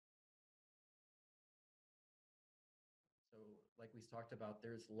like we talked about,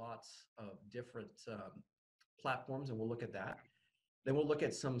 there's lots of different platforms, and we'll look at that. Then we'll look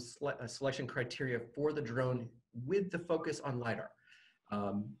at some selection criteria for the drone with the focus on Lidar.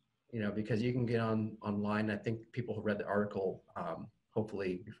 Because you can get online. I think people who read the article,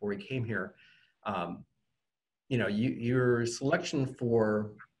 hopefully before we came here, your selection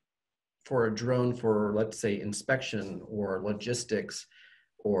for a drone for, let's say, inspection or logistics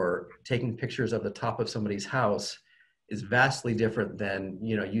or taking pictures of the top of somebody's house is vastly different than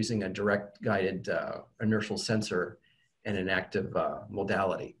using a direct guided inertial sensor in an active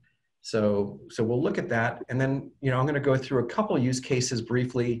modality. So we'll look at that, and then I'm going to go through a couple use cases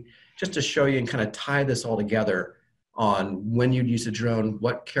briefly just to show you and kind of tie this all together on when you'd use a drone,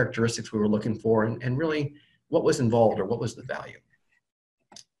 what characteristics we were looking for, and really what was involved or what was the value.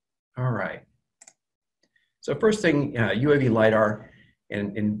 All right. So first thing, UAV LiDAR,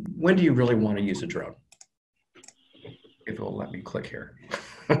 and when do you really want to use a drone? If it'll let me click here.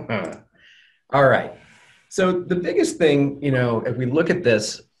 All right. So the biggest thing, if we look at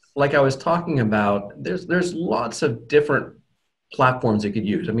this, like I was talking about, there's lots of different platforms you could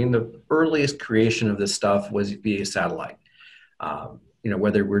use. I mean, the earliest creation of this stuff was via satellite.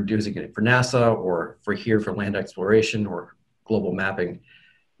 Whether we're using it for NASA or for land exploration or global mapping,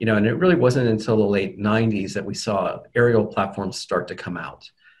 and it really wasn't until the late 90s that we saw aerial platforms start to come out.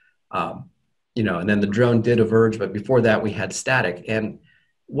 And then the drone did emerge, but before that we had static. And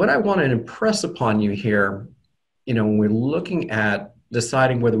what I want to impress upon you here, when we're looking at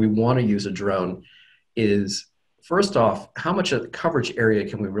deciding whether we want to use a drone is, first off, how much of the coverage area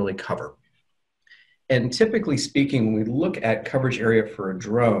can we really cover? And typically speaking, when we look at coverage area for a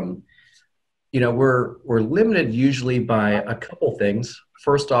drone, we're limited usually by a couple things.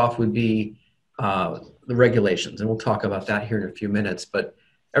 First off would be the regulations, and we'll talk about that here in a few minutes, but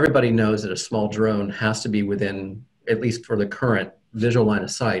everybody knows that a small drone has to be within, at least for the current, visual line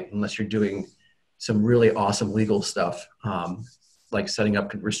of sight, unless you're doing some really awesome legal stuff, like setting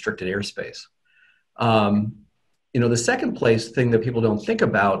up restricted airspace. The second thing that people don't think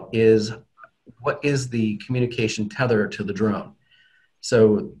about is what is the communication tether to the drone.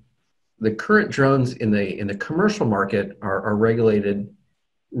 So the current drones in the commercial market are regulated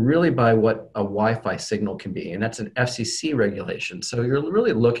really by what a Wi-Fi signal can be, and that's an FCC regulation. So you're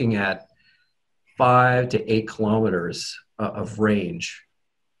really looking at 5 to 8 kilometers of range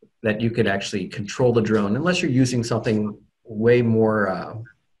that you could actually control the drone, unless you're using something way more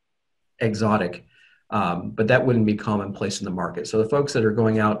exotic, but that wouldn't be commonplace in the market. So the folks that are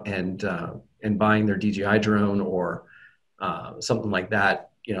going out and buying their DJI drone or something like that,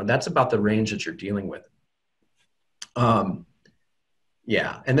 that's about the range that you're dealing with. And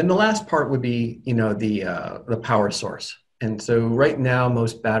then the last part would be, the power source. And so right now,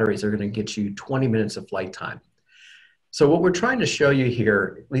 most batteries are going to get you 20 minutes of flight time. So what we're trying to show you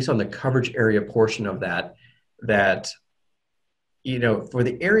here, at least on the coverage area portion of that, for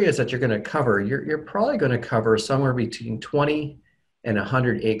the areas that you're going to cover, you're probably going to cover somewhere between 20 and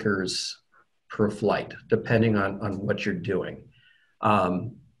 100 acres per flight, depending on what you're doing.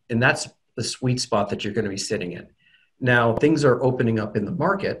 And that's the sweet spot that you're going to be sitting in. Now, things are opening up in the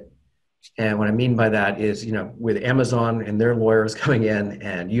market. And what I mean by that is, with Amazon and their lawyers coming in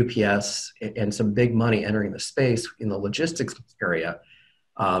and UPS and some big money entering the space in the logistics area,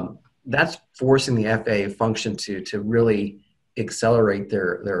 that's forcing the FAA function to really accelerate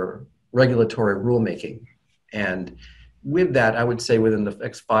their regulatory rulemaking. And with that, I would say within the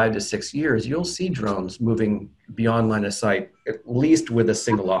next 5 to 6 years, you'll see drones moving beyond line of sight, at least with a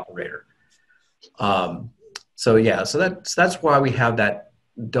single operator. So that's why we have that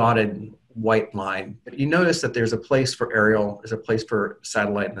dotted white line. But you notice that there's a place for aerial, there's a place for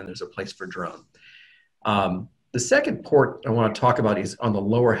satellite, and then there's a place for drone. The second port I want to talk about is on the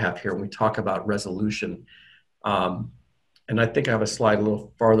lower half here when we talk about resolution. And I think I have a slide a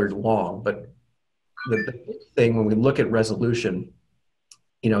little farther along, but the big thing when we look at resolution,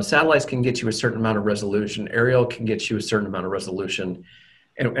 satellites can get you a certain amount of resolution, aerial can get you a certain amount of resolution.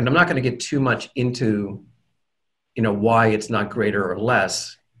 And I'm not going to get too much into why it's not greater or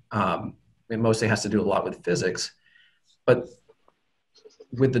less. It mostly has to do a lot with physics. But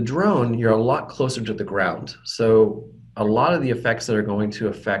with the drone, you're a lot closer to the ground. So a lot of the effects that are going to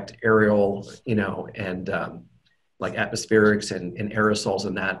affect aerial, and like atmospherics and aerosols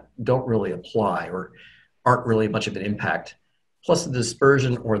and that don't really apply or aren't really much of an impact. Plus the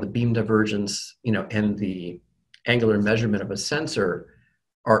dispersion or the beam divergence, and the angular measurement of a sensor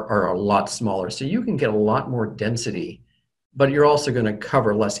are a lot smaller. So you can get a lot more density, but you're also going to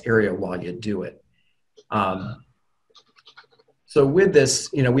cover less area while you do it. So with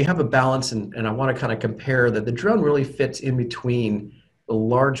this, we have a balance, and I want to kind of compare that the drone really fits in between the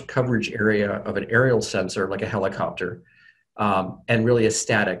large coverage area of an aerial sensor, like a helicopter, and really a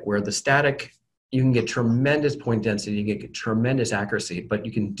static, where the static, you can get tremendous point density, you can get tremendous accuracy, but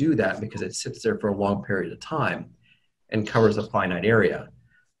you can do that because it sits there for a long period of time and covers a finite area.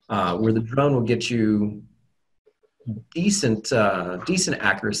 Where the drone will get you decent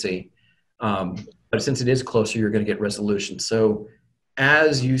accuracy, but since it is closer, you're going to get resolution. So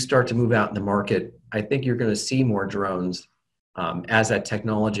as you start to move out in the market, I think you're going to see more drones as that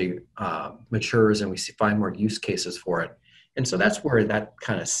technology matures and we find more use cases for it. And so that's where that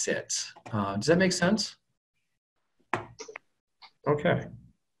kind of sits. Does that make sense? Okay.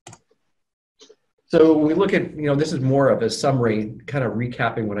 So when we look at, this is more of a summary, kind of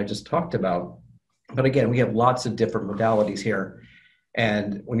recapping what I just talked about. But again, we have lots of different modalities here.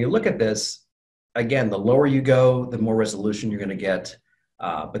 And when you look at this, again, the lower you go, the more resolution you're going to get.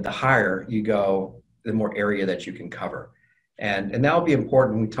 But the higher you go, the more area that you can cover. And that will be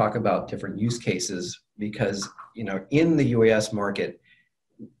important when we talk about different use cases, because, in the UAS market,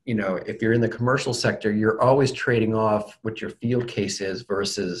 if you're in the commercial sector, you're always trading off what your field case is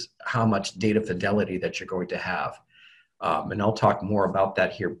versus how much data fidelity that you're going to have. And I'll talk more about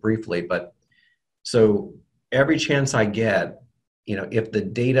that here briefly, but so every chance I get, if the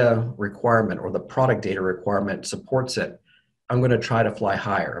data requirement or the product data requirement supports it, I'm going to try to fly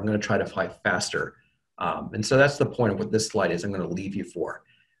higher. I'm going to try to fly faster. And so that's the point of what this slide is I'm going to leave you for.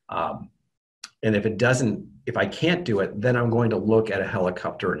 And if I can't do it, then I'm going to look at a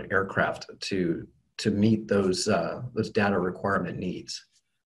helicopter and aircraft to meet those data requirement needs.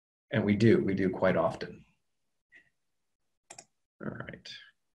 And we do quite often. All right.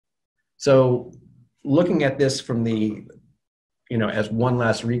 So looking at this from the, as one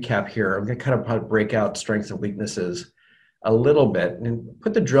last recap here, I'm going to kind of probably break out strengths and weaknesses a little bit and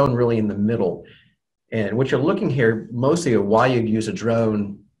put the drone really in the middle. And what you're looking here mostly at why you'd use a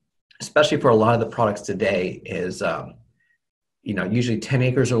drone, especially for a lot of the products today, is usually 10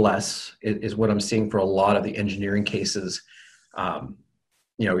 acres or less is what I'm seeing for a lot of the engineering cases.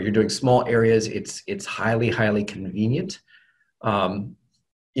 You're doing small areas, it's highly convenient.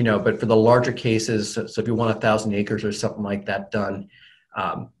 But for the larger cases, so if you want 1,000 acres or something like that done,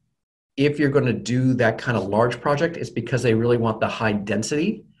 if you're going to do that kind of large project, it's because they really want the high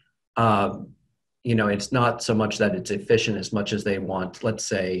density. It's not so much that it's efficient as much as they want, let's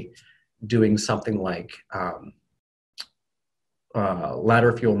say, doing something like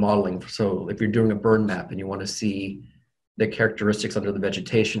ladder fuel modeling. So if you're doing a burn map and you want to see the characteristics under the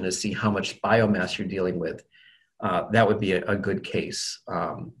vegetation to see how much biomass you're dealing with, that would be a good case.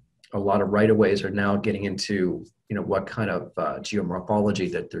 A lot of right-of-ways are now getting into what kind of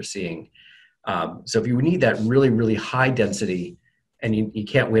geomorphology that they're seeing. So if you need that really high density and you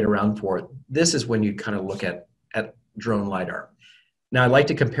can't wait around for it, this is when you kind of look at drone LiDAR. Now, I'd like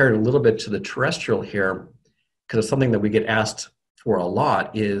to compare it a little bit to the terrestrial here, because it's something that we get asked for a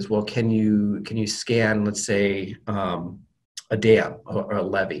lot is, well, can you scan, let's say, a dam or a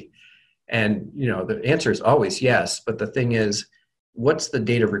levee? And the answer is always yes, but the thing is, what's the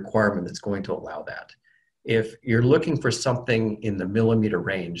data requirement that's going to allow that? If you're looking for something in the millimeter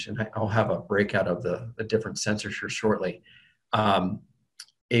range, and I'll have a breakout of the different sensors here shortly,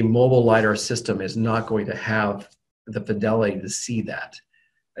 a mobile LiDAR system is not going to have the fidelity to see that.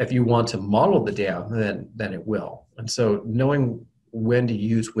 If you want to model the dam, then it will. And so knowing when to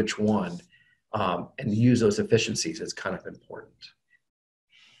use which one and use those efficiencies is kind of important.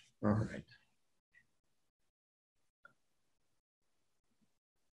 All right.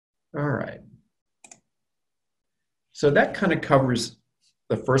 All right. So that kind of covers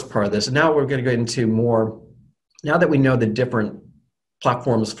the first part of this. And now we're going to go into more, now that we know the different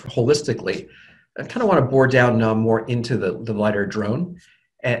platforms holistically, I kind of want to bore down more into the LiDAR drone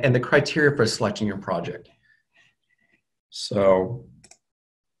and the criteria for selecting your project. So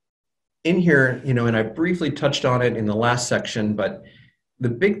in here, and I briefly touched on it in the last section, but the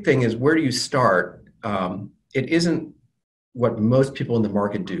big thing is, where do you start? It isn't what most people in the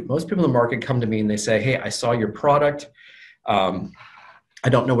market do. Most people in the market come to me and they say, hey, I saw your product. I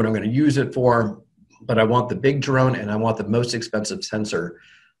don't know what I'm going to use it for, but I want the big drone and I want the most expensive sensor.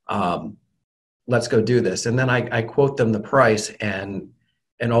 Let's go do this. And then I quote them the price, and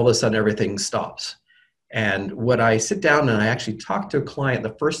all of a sudden everything stops. And when I sit down and I actually talk to a client,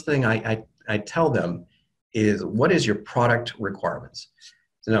 the first thing I tell them is, what is your product requirements?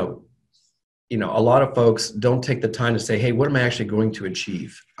 So, a lot of folks don't take the time to say, hey, what am I actually going to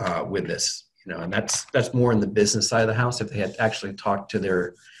achieve with this? And that's more in the business side of the house. If they had actually talked to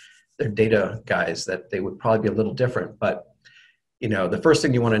their data guys, that they would probably be a little different. But you know, the first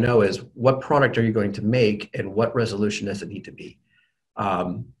thing you want to know is what product are you going to make and what resolution does it need to be?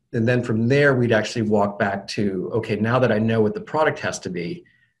 And then from there, we'd actually walk back to, okay, now that I know what the product has to be,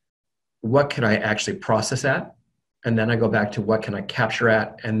 what can I actually process at? And then I go back to what can I capture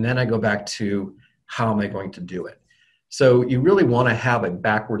at? And then I go back to how am I going to do it? So you really want to have a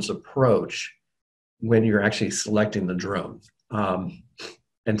backwards approach when you're actually selecting the drone.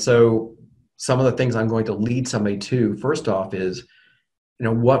 And so some of the things I'm going to lead somebody to, first off, is, you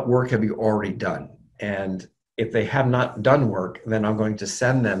know, what work have you already done? And if they have not done work, then I'm going to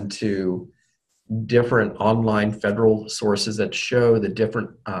send them to different online federal sources that show the different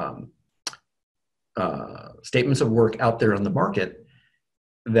statements of work out there on the market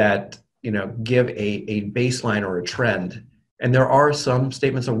that, you know, give a baseline or a trend. And there are some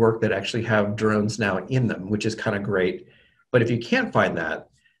statements of work that actually have drones now in them, which is kind of great. But if you can't find that,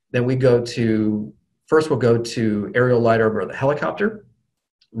 then we go to, first we'll go to aerial LiDAR or the helicopter,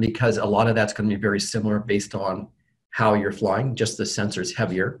 because a lot of that's going to be very similar based on how you're flying, just the sensor's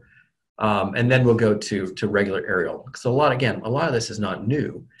heavier. And then we'll go to regular aerial. So a lot of this is not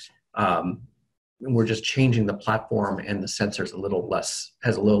new. We're just changing the platform, and the sensor's has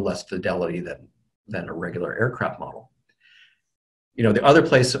a little less fidelity than a regular aircraft model. You know, the other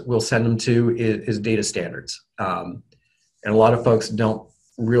place that we'll send them to is data standards. And a lot of folks don't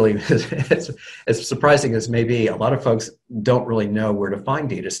really, as surprising as may be, a lot of folks don't really know where to find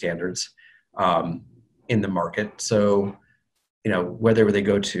data standards in the market. So, you know, whether they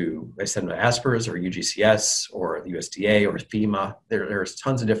go to, I send them to ASPERS or UGCS or the USDA or FEMA, there's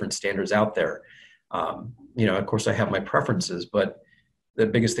tons of different standards out there. You know, of course, I have my preferences, but the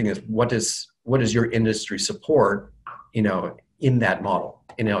biggest thing is what does your industry support, you know, in that model?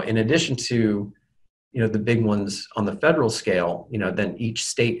 You know, in addition to, you know, the big ones on the federal scale, you know, then each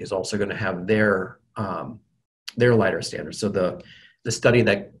state is also going to have their LiDAR standards. So the study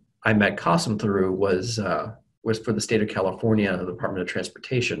that I met COSM through was for the state of California, the Department of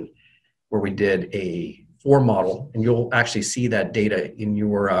Transportation, where we did a 4 model, and you'll actually see that data in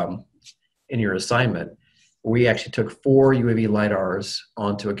your assignment. We actually took 4 UAV LiDARs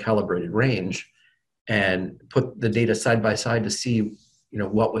onto a calibrated range and put the data side by side to see, you know,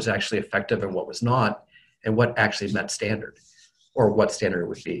 what was actually effective and what was not, and what actually met standard, or what standard it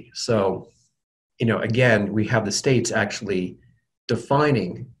would be. So, you know, again, we have the states actually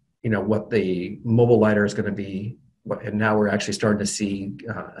defining, you know, what the mobile LiDAR is going to be. And now we're actually starting to see,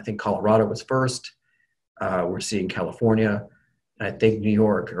 I think Colorado was first. We're seeing California, and I think New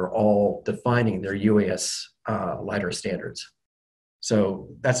York are all defining their UAS LiDAR standards. So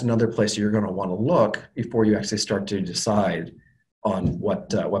that's another place you're going to want to look before you actually start to decide on what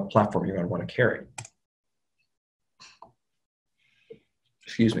platform you're going to want to carry.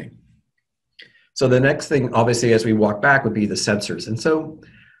 Excuse me. So the next thing, obviously, as we walk back, would be the sensors. And so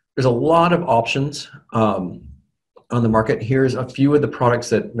there's a lot of options on the market. Here's a few of the products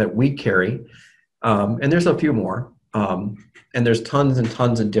that we carry, and there's a few more. And there's tons and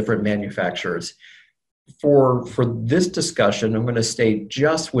tons of different manufacturers. For this discussion, I'm going to stay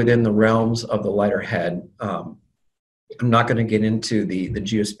just within the realms of the LiDAR head. I'm not going to get into the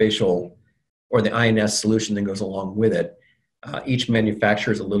geospatial or the INS solution that goes along with it. Each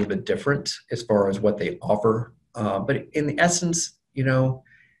manufacturer is a little bit different as far as what they offer. But in the essence, you know,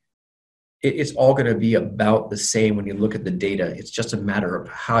 it's all going to be about the same when you look at the data. It's just a matter of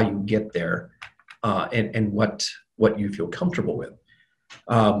how you get there and what you feel comfortable with.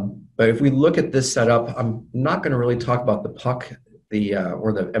 But if we look at this setup, I'm not going to really talk about the puck,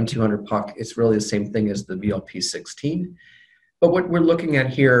 or the M200 puck. It's really the same thing as the VLP-16. But what we're looking at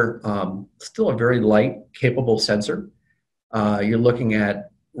here, still a very light, capable sensor. You're looking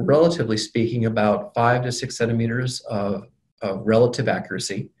at, relatively speaking, about 5 to 6 centimeters of relative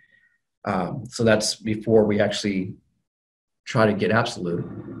accuracy. So that's before we actually try to get absolute.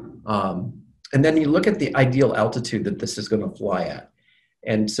 And then you look at the ideal altitude that this is going to fly at.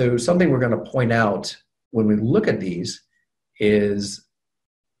 And so something we're going to point out when we look at these is,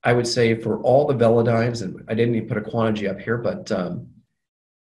 I would say for all the Velodynes, and I didn't even put a quantity up here, but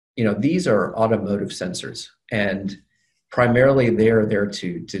you know, these are automotive sensors, and primarily they're there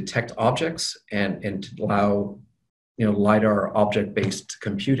to detect objects and to allow, you know, LiDAR object-based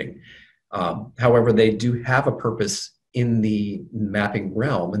computing. However, they do have a purpose in the mapping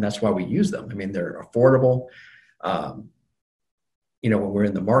realm, and that's why we use them. I mean, they're affordable. You know, when we're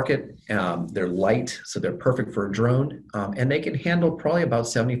in the market, they're light, so they're perfect for a drone, and they can handle probably about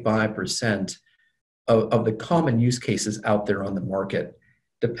 75% of the common use cases out there on the market,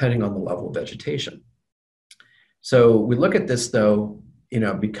 depending on the level of vegetation. So we look at this though, you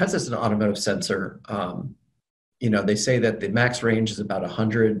know, because it's an automotive sensor, they say that the max range is about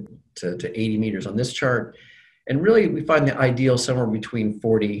 100 to 80 meters on this chart. And really, we find the ideal somewhere between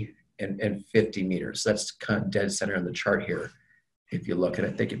 40 and 50 meters. That's kind of dead center on the chart here. If you look at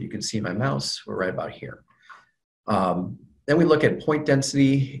it, I think if you can see my mouse, we're right about here. Then we look at point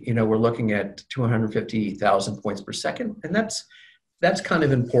density. We're looking at 250,000 points per second. And that's kind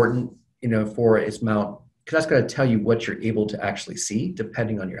of important, for its mount, because that's going to tell you what you're able to actually see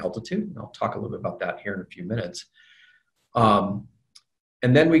depending on your altitude. And I'll talk a little bit about that here in a few minutes. And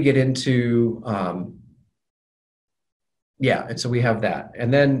then we get into, and so we have that.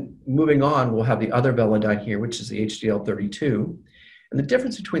 And then moving on, we'll have the other Velodyne here, which is the HDL32. And the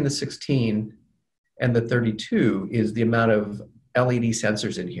difference between the 16 and the 32 is the amount of LED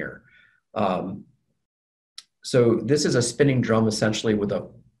sensors in here. So this is a spinning drum essentially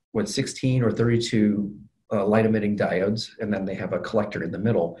with 16 or 32 light emitting diodes, and then they have a collector in the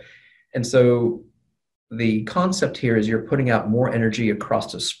middle. And so the concept here is you're putting out more energy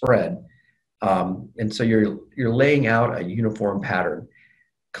across the spread. And so you're laying out a uniform pattern.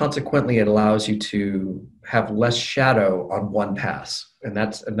 Consequently, it allows you to have less shadow on one pass. And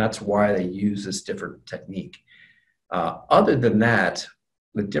that's why they use this different technique. Other than that,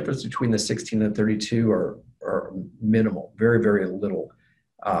 the difference between the 16 and 32 are minimal, very, very little.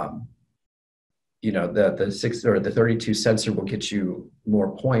 The 6 or the 32 sensor will get you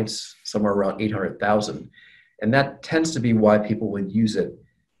more points, somewhere around 800,000. And that tends to be why people would use it,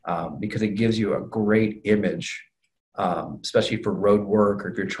 because it gives you a great image, especially for road work or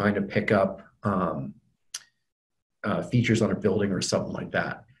if you're trying to pick up features on a building or something like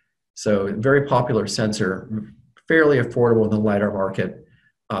that. So very popular sensor, fairly affordable in the LiDAR market,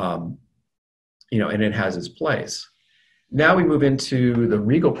 and it has its place. Now we move into the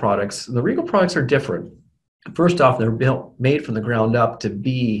Regal products. The Regal products are different. First off, they're made from the ground up to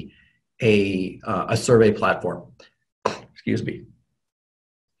be a survey platform. Excuse me.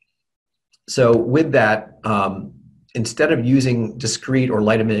 So with that, instead of using discrete or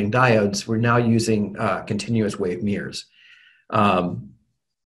light emitting diodes, we're now using continuous wave mirrors.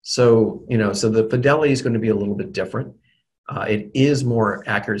 So the fidelity is going to be a little bit different. It is more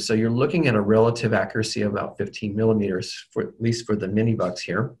accurate. So you're looking at a relative accuracy of about 15 millimeters, at least for the mini bucks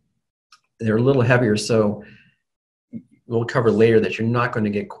here. They're a little heavier, so we'll cover later that you're not going to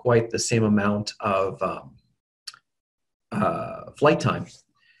get quite the same amount of flight time.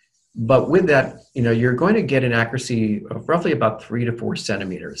 But with that, you're going to get an accuracy of roughly about 3 to 4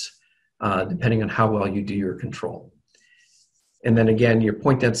 centimeters, depending on how well you do your control. And then again, your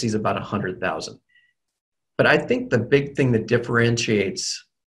point density is about 100,000. But I think the big thing that differentiates,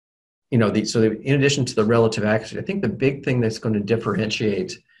 in addition to the relative accuracy, I think the big thing that's going to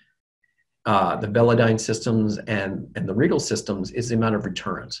differentiate the Velodyne systems and the Regal systems is the amount of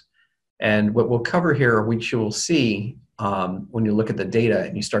returns. And what we'll cover here, which you will see when you look at the data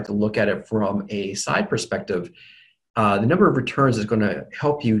and you start to look at it from a side perspective, the number of returns is going to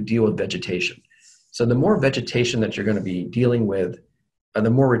help you deal with vegetation. So the more vegetation that you're going to be dealing with,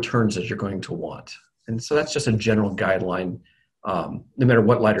 the more returns that you're going to want. And so that's just a general guideline, no matter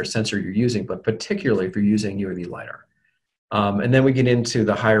what LiDAR sensor you're using, but particularly if you're using UAV LiDAR. And then we get into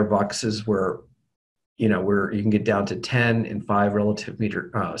the higher boxes where you can get down to 10 and 5 relative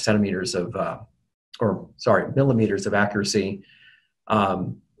centimeters of, millimeters of accuracy.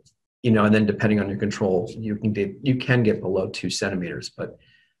 And then depending on your control, you can get below 2 centimeters, but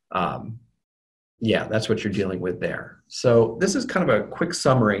that's what you're dealing with there. So this is kind of a quick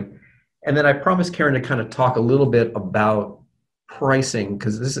summary. And then I promised Karen to kind of talk a little bit about pricing,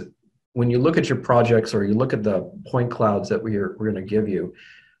 because when you look at your projects or you look at the point clouds that we're going to give you,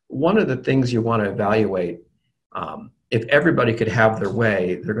 one of the things you want to evaluate, if everybody could have their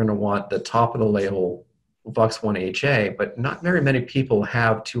way, they're going to want the top of the label Vux 1 HA, but not very many people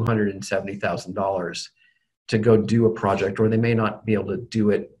have $270,000 to go do a project, or they may not be able to do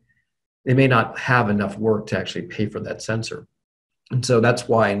it. They may not have enough work to actually pay for that sensor. And so that's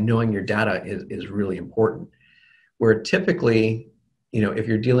why knowing your data is really important. Where typically, if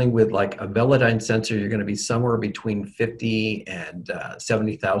you're dealing with like a Velodyne sensor, you're going to be somewhere between 50 and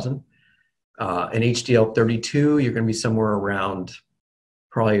 70,000. An HDL32, you're going to be somewhere around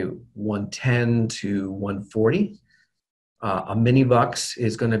probably 110 to 140. A mini Vux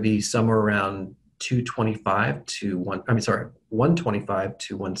is going to be somewhere around 125 to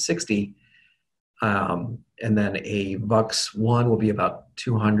 160. And then a Vux 1 will be about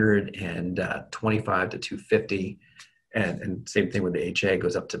 225 to 250. And same thing with the HA,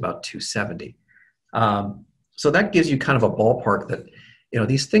 goes up to about 270. So that gives you kind of a ballpark that,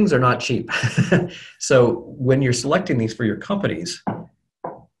 these things are not cheap. So when you're selecting these for your companies,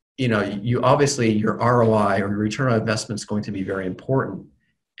 you obviously your ROI or your return on investment is going to be very important,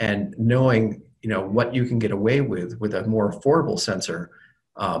 and knowing what you can get away with a more affordable sensor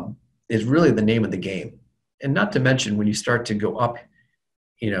is really the name of the game. And not to mention when you start to go up,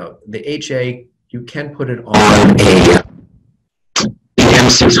 the HA, you can put it on a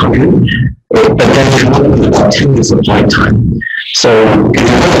M600, but then you have 2 years of lifetime. So if you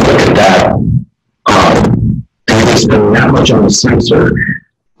look at that, and you spend that much on a sensor,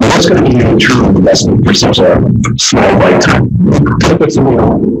 what's going to be your return on investment for such a small lifetime?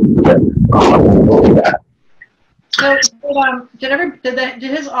 So, did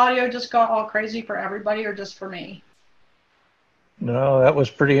his audio just go all crazy for everybody, or just for me? No, that was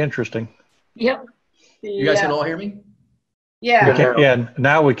pretty interesting. Yep. You guys can all hear me? Yeah. Yeah,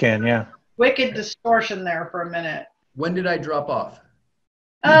 now we can, yeah. Wicked distortion there for a minute. When did I drop off?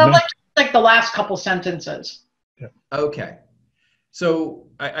 Like the last couple sentences. Yeah. Okay. So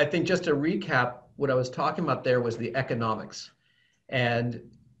I think just to recap, what I was talking about there was the economics. And,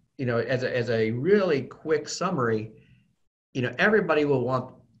 as a really quick summary, everybody will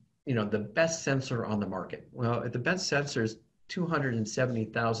want, the best sensor on the market. Well, if the best sensor is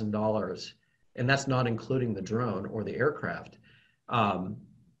 $270,000, and that's not including the drone or the aircraft,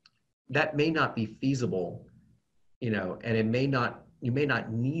 that may not be feasible, and you may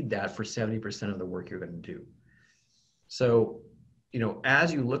not need that for 70% of the work you're going to do. So,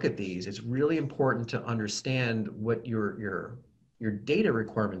 as you look at these, it's really important to understand what your data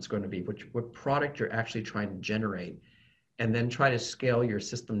requirement is going to be, what product you're actually trying to generate, and then try to scale your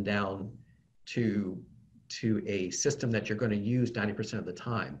system down to a system that you're going to use 90% of the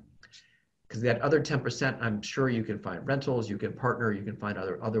time. Because that other 10%, I'm sure you can find rentals, you can partner, you can find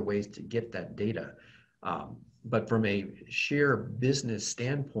other ways to get that data. But from a sheer business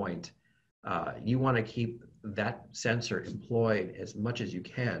standpoint, you want to keep that sensor employed as much as you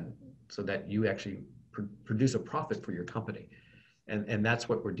can so that you actually produce a profit for your company. And that's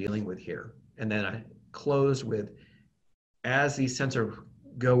what we're dealing with here. And then I close with, as these sensors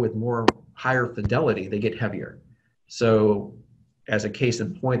go with more higher fidelity, they get heavier. So as a case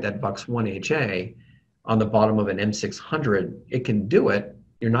in point, that Bucks 1 HA on the bottom of an M600, it can do it.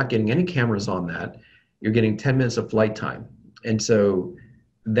 You're not getting any cameras on that. You're getting 10 minutes of flight time. And so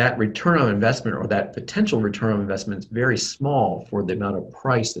that return on investment, or that potential return on investment, is very small for the amount of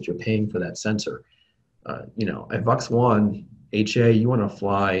price that you're paying for that sensor. At Bucks 1 HA, you want to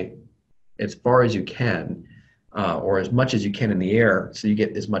fly as far as you can, or as much as you can in the air, so you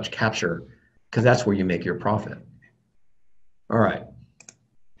get as much capture, because that's where you make your profit. All right.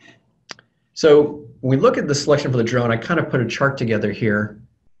 So when we look at the selection for the drone, I kind of put a chart together here.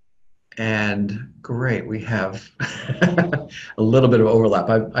 And great, we have a little bit of overlap.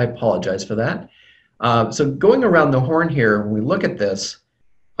 I apologize for that. So going around the horn here, when we look at this,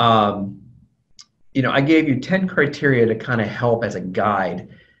 I gave you 10 criteria to kind of help as a guide,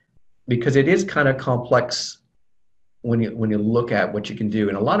 because it is kind of complex when you look at what you can do.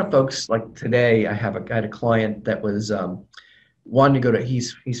 And a lot of folks, like today, I had a client that was wanting to go to,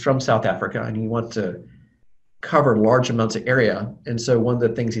 he's from South Africa, and he wants to cover large amounts of area. And so one of the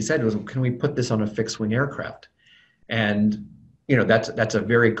things he said was, can we put this on a fixed wing aircraft? And that's a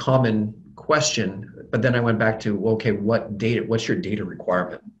very common question. But then I went back to, well, okay, what's your data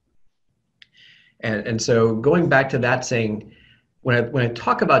requirement? And so going back to that, saying, when I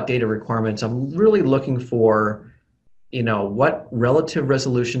talk about data requirements, I'm really looking for, what relative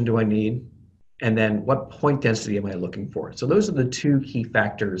resolution do I need? And then what point density am I looking for? So those are the 2 key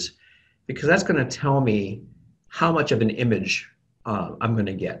factors, because that's going to tell me how much of an image I'm going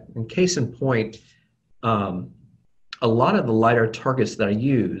to get. In case in point, a lot of the LiDAR targets that I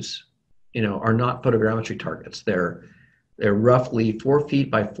use, are not photogrammetry targets. They're roughly 4 feet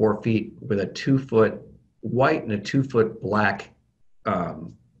by 4 feet with a 2-foot white and a 2-foot black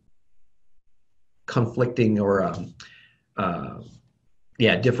conflicting or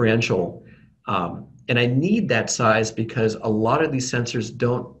differential. And I need that size because a lot of these sensors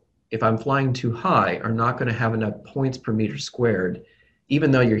don't, if I'm flying too high, are not going to have enough points per meter squared.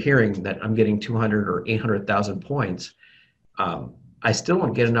 Even though you're hearing that I'm getting 200 or 800,000 points, I still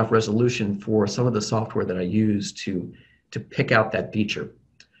don't get enough resolution for some of the software that I use to pick out that feature.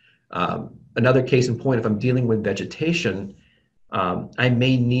 Another case in point, if I'm dealing with vegetation, I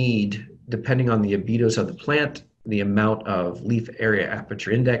may need, depending on the albedos of the plant, the amount of leaf area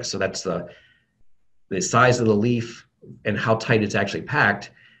aperture index, so that's the size of the leaf and how tight it's actually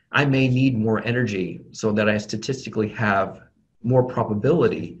packed, I may need more energy so that I statistically have more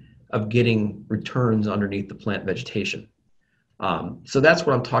probability of getting returns underneath the plant vegetation. So that's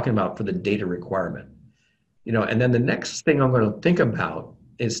what I'm talking about for the data requirement. And then the next thing I'm going to think about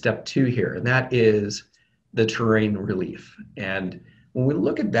is step 2 here, and that is the terrain relief. And when we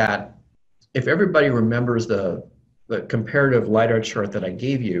look at that, if everybody remembers the comparative LiDAR chart that I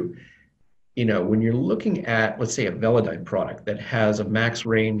gave you, when you're looking at, let's say, a Velodyne product that has a max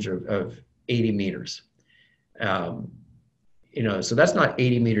range of 80 meters, so that's not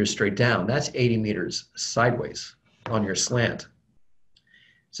 80 meters straight down, that's 80 meters sideways on your slant.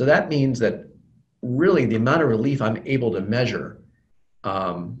 So that means that really the amount of relief I'm able to measure,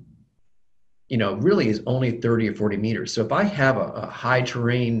 really is only 30 or 40 meters. So if I have a high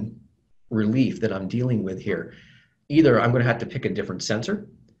terrain relief that I'm dealing with here, either I'm going to have to pick a different sensor,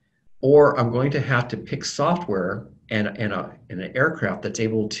 or I'm going to have to pick software and an aircraft that's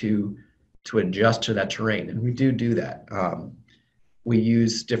able to adjust to that terrain. And we do that. We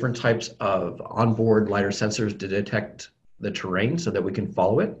use different types of onboard LiDAR sensors to detect the terrain so that we can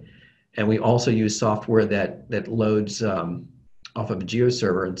follow it. And we also use software that loads off of a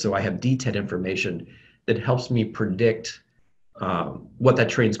GeoServer. And so I have DTED information that helps me predict what that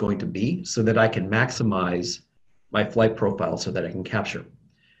terrain is going to be so that I can maximize my flight profile so that I can capture.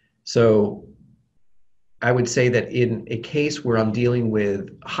 So I would say that in a case where I'm dealing with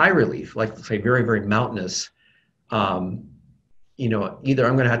high relief, like say very, very mountainous, either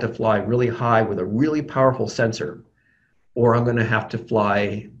I'm going to have to fly really high with a really powerful sensor, or I'm going to have to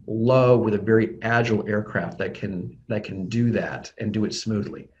fly low with a very agile aircraft that can do that and do it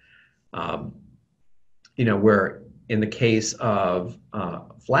smoothly. Where in the case of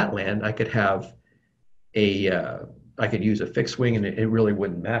flatland, I could have I could use a fixed wing and it really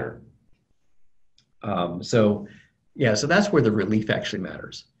wouldn't matter. So that's where the relief actually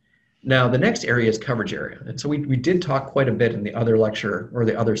matters. Now, the next area is coverage area. And so we did talk quite a bit in the other lecture or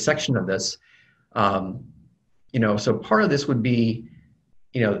the other section of this. So part of this would be,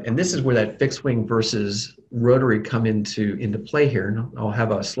 and this is where that fixed wing versus rotary come into play here. And I'll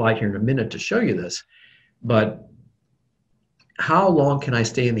have a slide here in a minute to show you this. But how long can I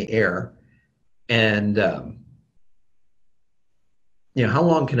stay in the air? And, how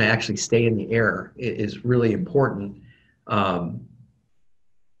long can I actually stay in the air is really important,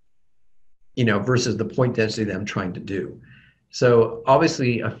 versus the point density that I'm trying to do. So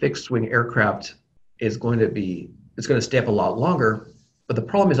obviously a fixed wing aircraft is going to stay up a lot longer, but the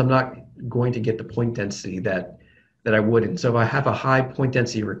problem is I'm not going to get the point density that I would. And so if I have a high point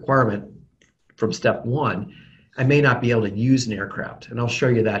density requirement from step 1, I may not be able to use an aircraft. And I'll show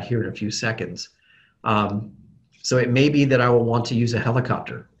you that here in a few seconds. So it may be that I will want to use a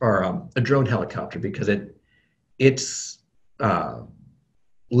helicopter or a drone helicopter because its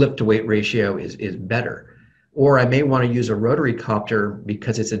lift to weight ratio is better. Or I may want to use a rotary copter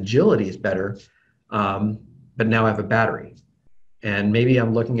because its agility is better, but now I have a battery. And maybe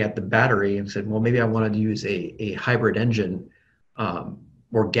I'm looking at the battery and said, well, maybe I wanted to use a hybrid engine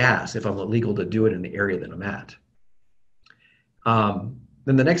or gas if I'm illegal to do it in the area that I'm at.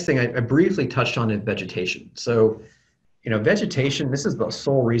 Then the next thing I briefly touched on is vegetation. So, vegetation, this is the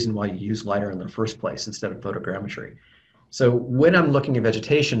sole reason why you use LiDAR in the first place instead of photogrammetry. So when I'm looking at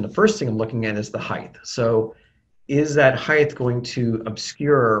vegetation, the first thing I'm looking at is the height. So is that height going to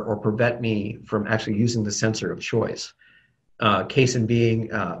obscure or prevent me from actually using the sensor of choice? Case in being,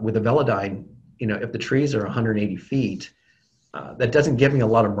 with a Velodyne, if the trees are 180 feet, that doesn't give me a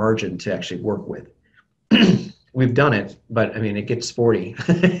lot of margin to actually work with. We've done it, but it gets 40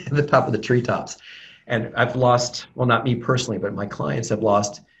 at the top of the treetops. And I've lost, well, not me personally, but my clients have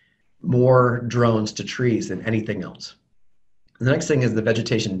lost more drones to trees than anything else. The next thing is the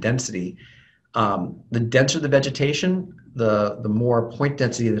vegetation density. The denser the vegetation, the more point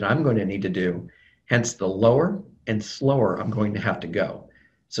density that I'm going to need to do, hence the lower and slower I'm going to have to go.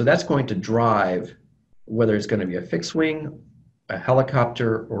 So that's going to drive whether it's going to be a fixed wing, a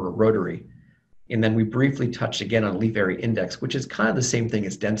helicopter, or a rotary. And then we briefly touched again on leaf area index, which is kind of the same thing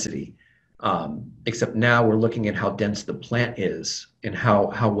as density, except now we're looking at how dense the plant is and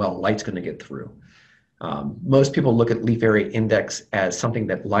how well light's going to get through. Most people look at leaf area index as something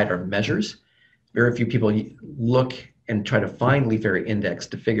that LiDAR measures. Very few people look and try to find leaf area index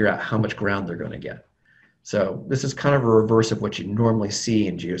to figure out how much ground they're going to get. So this is kind of a reverse of what you normally see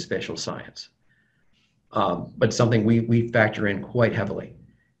in geospatial science, but something we factor in quite heavily.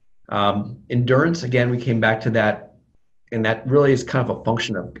 Endurance, again, we came back to that, and that really is kind of a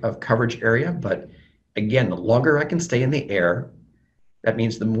function of coverage area. But again, the longer I can stay in the air, that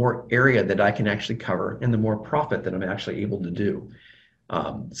means the more area that I can actually cover and the more profit that I'm actually able to do.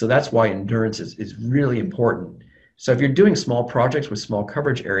 So that's why endurance is really important. So if you're doing small projects with small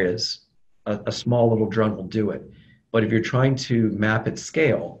coverage areas, a small little drone will do it. But if you're trying to map at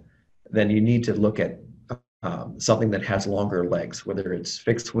scale, then you need to look at something that has longer legs, whether it's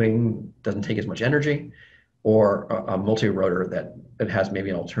fixed wing, doesn't take as much energy, or a multi-rotor that has maybe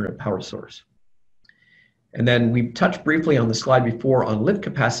an alternative power source. And then we touched briefly on the slide before on lift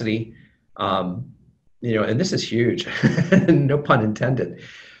capacity, and this is huge, no pun intended,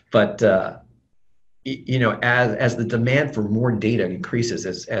 but as the demand for more data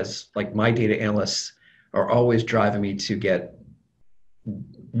increases, as like my data analysts are always driving me to get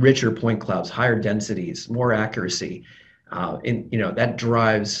richer point clouds, higher densities, more accuracy, that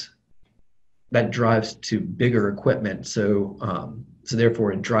drives to bigger equipment. So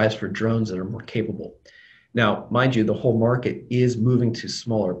therefore it drives for drones that are more capable. Now, mind you, the whole market is moving to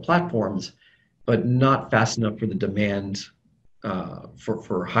smaller platforms, but not fast enough for the demand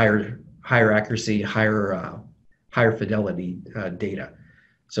for higher accuracy, higher fidelity data.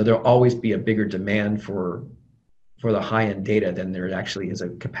 So there'll always be a bigger demand for the high-end data than there actually is a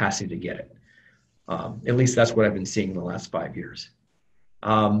capacity to get it. At least that's what I've been seeing in the last 5 years.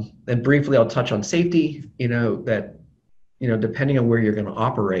 And briefly, I'll touch on safety. Depending on where you're going to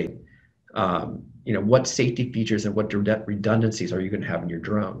operate, what safety features and what redundancies are you going to have in your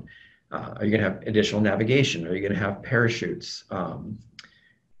drone? Are you going to have additional navigation? Are you going to have parachutes?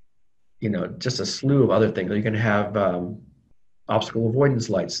 Just a slew of other things. Are you going to have obstacle avoidance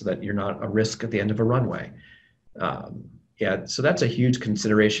lights so that you're not a risk at the end of a runway? So that's a huge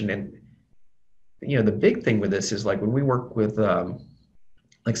consideration. And the big thing with this is, like, when we work with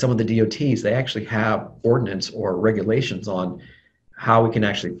like some of the DOTs, they actually have ordinance or regulations on how we can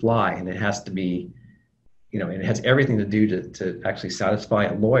actually fly, and it has to be, it has everything to do to actually satisfy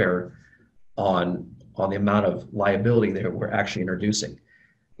a lawyer on the amount of liability that we're actually introducing.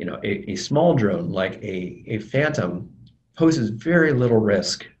 A small drone like a Phantom poses very little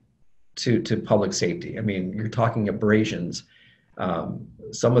risk to public safety. I mean, you're talking abrasions.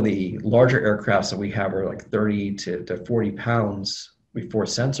 Some of the larger aircrafts that we have are like 30 to 40 pounds before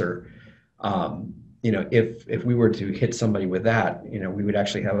sensor. If we were to hit somebody with that, we would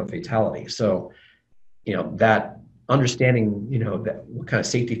actually have a fatality. So, that understanding, that what kind of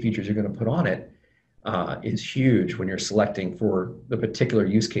safety features you're going to put on it is huge when you're selecting for the particular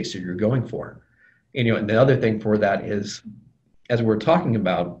use case that you're going for. And the other thing for that is, as we're talking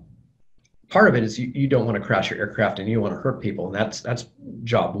about, part of it is you don't want to crash your aircraft and you don't want to hurt people, and that's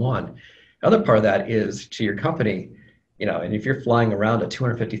job one. The other part of that is to your company, and if you're flying around a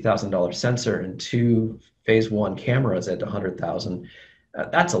 $250,000 sensor and 2 phase 1 cameras at $100,000,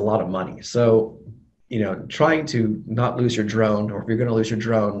 that's a lot of money. So, trying to not lose your drone, or if you're going to lose your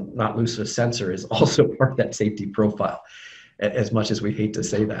drone, not lose a sensor, is also part of that safety profile, as much as we hate to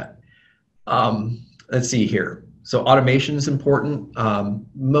say that. Let's see here. So automation is important,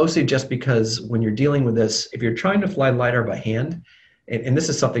 mostly just because when you're dealing with this, if you're trying to fly LiDAR by hand, and this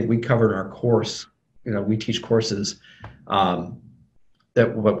is something we cover in our course, we teach courses,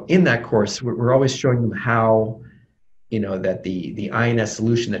 that in that course, we're always showing them how, that the INS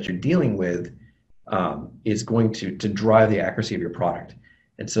solution that you're dealing with is going to drive the accuracy of your product.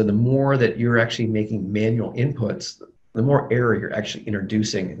 And so the more that you're actually making manual inputs, the more error you're actually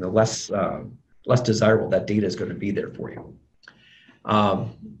introducing, and the less desirable that data is going to be there for you.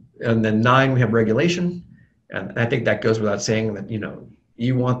 And then 9, we have regulation. And I think that goes without saying that,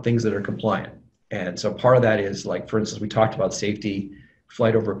 you want things that are compliant. And so part of that is, like, for instance, we talked about safety,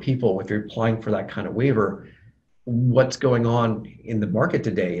 flight over people. If you're applying for that kind of waiver, what's going on in the market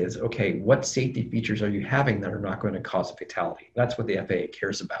today is, okay, what safety features are you having that are not going to cause a fatality? That's what the FAA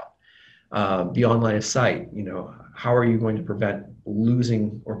cares about. Beyond line of sight, how are you going to prevent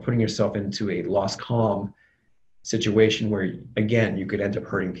losing or putting yourself into a lost comm situation where, again, you could end up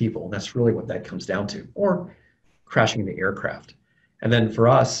hurting people? And that's really what that comes down to, or crashing the aircraft. And then for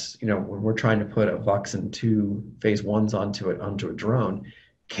us, when we're trying to put a VUX and 2 phase 1s onto a drone,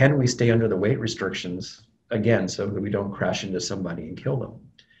 can we stay under the weight restrictions, again, so that we don't crash into somebody and kill them?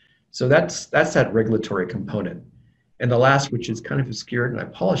 So that's that regulatory component. And the last, which is kind of obscured, and I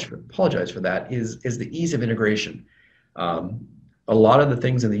apologize for that, is the ease of integration. A lot of the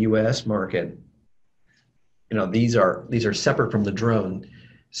things in the US market, these are separate from the drone.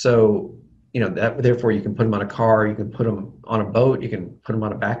 So, therefore you can put them on a car, you can put them on a boat, you can put them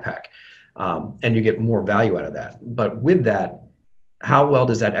on a backpack, and you get more value out of that. But with that, how well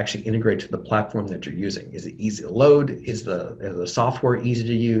does that actually integrate to the platform that you're using? Is it easy to load? Is the software easy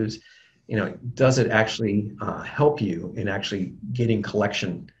to use? Does it actually help you in actually getting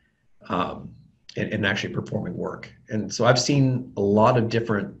collection and actually performing work? And so I've seen a lot of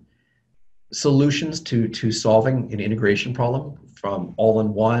different solutions to solving an integration problem, from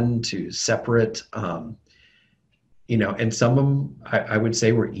all-in-one to separate, and some of them I would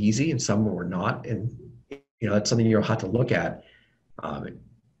say were easy, and some were not. And that's something you'll have to look at.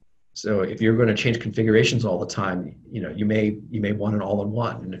 So if you're going to change configurations all the time, you may want an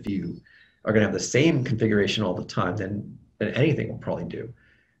all-in-one. And if you are going to have the same configuration all the time, then anything will probably do.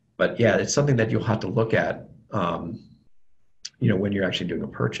 But yeah, it's something that you'll have to look at, when you're actually doing a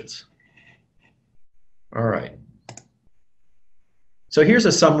purchase. All right. So here's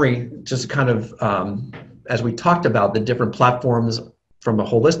a summary, just kind of, as we talked about the different platforms from a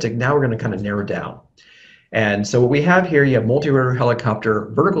holistic, now we're going to kind of narrow down. And so what we have here, you have multi-rotor helicopter,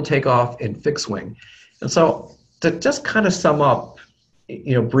 vertical takeoff, and fixed wing. And so to just kind of sum up,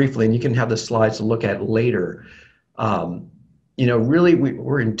 briefly, and you can have the slides to look at later, really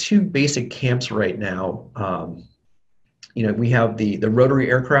we're in two basic camps right now. We have the rotary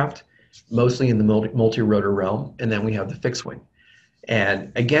aircraft, mostly in the multi-rotor realm, and then we have the fixed wing.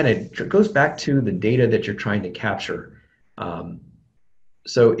 And again, it goes back to the data that you're trying to capture.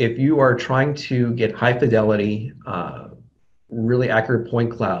 So if you are trying to get high fidelity, really accurate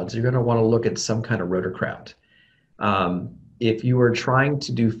point clouds, you're going to want to look at some kind of rotorcraft. If you are trying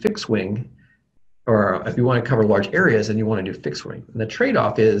to do fixed wing, or if you want to cover large areas, then you want to do fixed wing. And the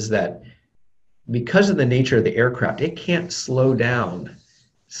trade-off is that because of the nature of the aircraft, it can't slow down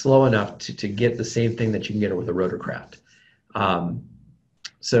slow enough to get the same thing that you can get with a rotorcraft.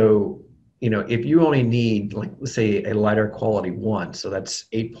 So, if you only need, like, let's say a Lidar quality 1, so that's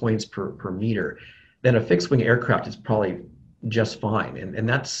 8 points per meter, then a fixed wing aircraft is probably just fine. And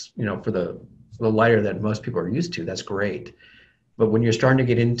that's, for the Lidar that most people are used to, that's great. But when you're starting to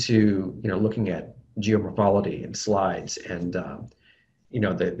get into, looking at geomorphology and slides and,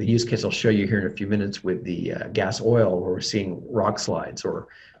 the use case I'll show you here in a few minutes with the gas oil, where we're seeing rock slides or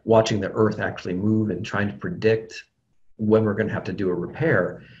watching the earth actually move and trying to predict when we're going to have to do a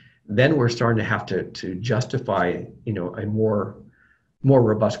repair, then we're starting to have to justify, a more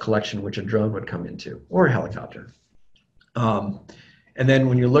robust collection, which a drone would come into, or a helicopter. And then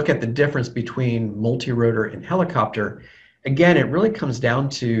when you look at the difference between multi-rotor and helicopter, again, it really comes down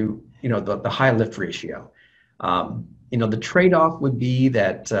to, the high lift ratio. The trade-off would be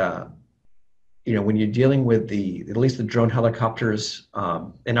that, when you're dealing with at least the drone helicopters,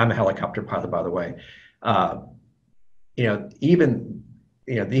 and I'm a helicopter pilot, by the way,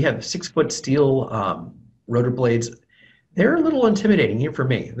 they have 6-foot steel rotor blades. They're a little intimidating, even for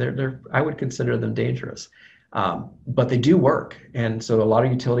me. I would consider them dangerous, but they do work. And so a lot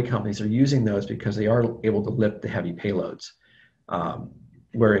of utility companies are using those because they are able to lift the heavy payloads.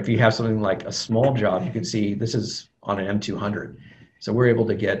 Where if you have something like a small job, you can see this is on an M200. So we're able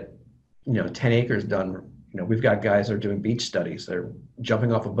to get, 10 acres done. We've got guys that are doing beach studies. They're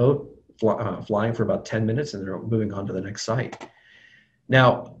jumping off a boat, flying for about 10 minutes, and they're moving on to the next site.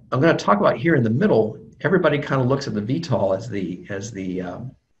 Now, I'm going to talk about here in the middle, everybody kind of looks at the VTOL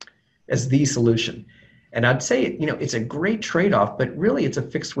as the solution. And I'd say, it's a great trade-off, but really it's a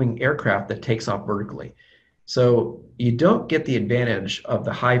fixed-wing aircraft that takes off vertically. So you don't get the advantage of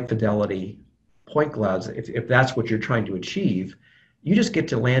the high-fidelity point clouds if that's what you're trying to achieve. You just get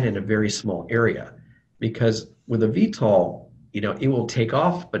to land in a very small area, because with a VTOL, it will take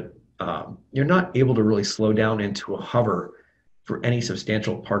off, but you're not able to really slow down into a hover for any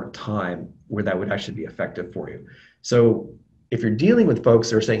substantial part of time where that would actually be effective for you. So if you're dealing with folks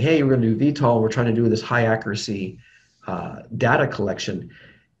that are saying, hey, we're going to do VTOL, we're trying to do this high accuracy data collection,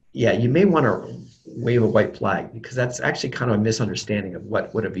 yeah, you may want to wave a white flag, because that's actually kind of a misunderstanding of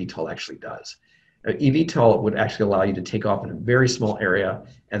what a VTOL actually does. eVTOL would actually allow you to take off in a very small area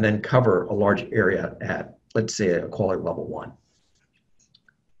and then cover a large area at, let's say, a quality level 1.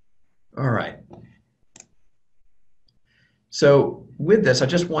 All right. So with this, I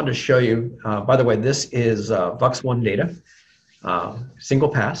just wanted to show you, by the way, this is VUX1 data, single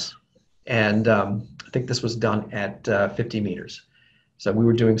pass, and I think this was done at 50 meters. So we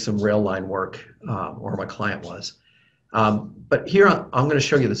were doing some rail line work, or my client was. But here I'm going to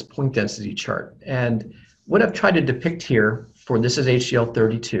show you this point density chart. And what I've tried to depict here for this is HDL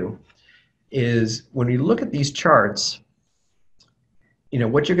 32 is when you look at these charts,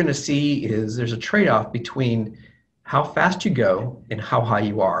 what you're going to see is there's a trade-off between how fast you go and how high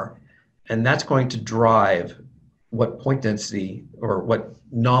you are. And that's going to drive what point density, or what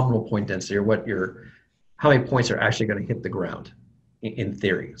nominal point density, or how many points are actually going to hit the ground in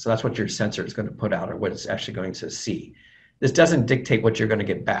theory. So that's what your sensor is going to put out, or what it's actually going to see. This doesn't dictate what you're going to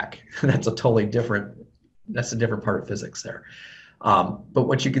get back. That's a different part of physics there. But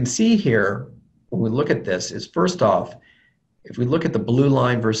what you can see here when we look at this is, first off, if we look at the blue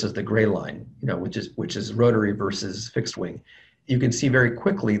line versus the gray line, which is rotary versus fixed wing, you can see very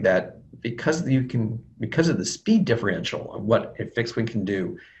quickly that because of the speed differential of what a fixed wing can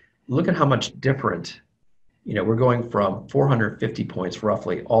do, look at how much different we're going from 450 points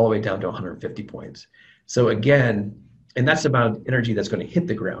roughly all the way down to 150 points. So again, and that's the amount of energy that's going to hit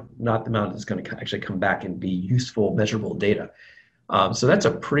the ground, not the amount that's going to actually come back and be useful, measurable data. So that's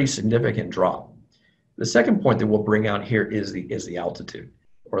a pretty significant drop. The second point that we'll bring out here is the altitude,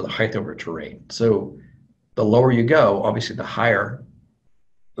 or the height over terrain. So the lower you go, obviously the higher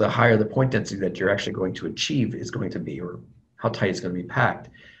the point density that you're actually going to achieve is going to be, or how tight it's going to be packed.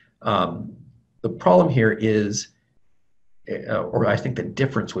 The problem here is, or I think the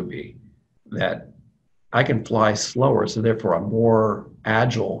difference would be that I can fly slower, so therefore I'm more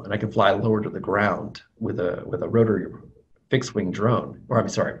agile, and I can fly lower to the ground with a rotary fixed wing drone, or I'm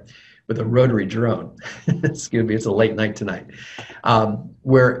sorry, with a rotary drone. Excuse me, it's a late night tonight.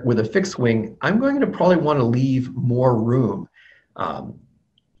 Where with a fixed wing, I'm going to probably want to leave more room. As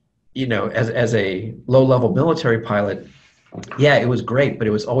a low-level military pilot, yeah, it was great, but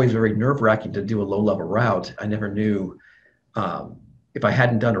it was always very nerve-wracking to do a low-level route. I never knew, if I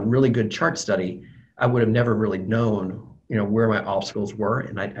hadn't done a really good chart study, I would have never really known, where my obstacles were,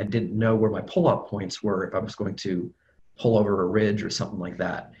 and I didn't know where my pull-out points were if I was going to pull over a ridge or something like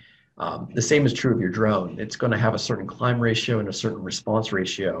that. The same is true of your drone. It's going to have a certain climb ratio and a certain response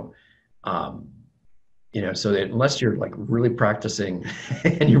ratio. So that unless you're like really practicing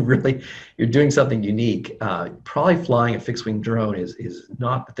and you're doing something unique, probably flying a fixed wing drone is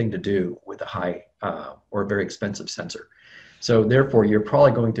not the thing to do with a high or a very expensive sensor. So therefore, you're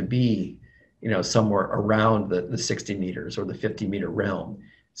probably going to be, somewhere around the 60 meters or the 50 meter realm.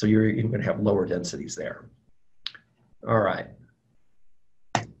 So you're going to have lower densities there. All right.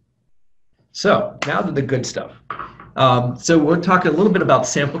 So now to the good stuff. So we'll talk a little bit about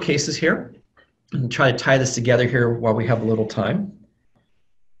sample cases here and try to tie this together here while we have a little time.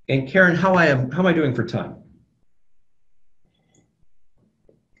 And Karen, how am I doing for time?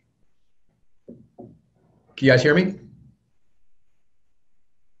 Can you guys hear me?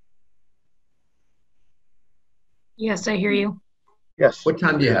 Yes, I hear you. Yes. What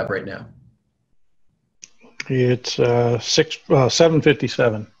time do you have right now? It's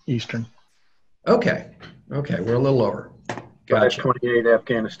 7:57 Eastern. Okay, we're a little over. Gotcha. 5:28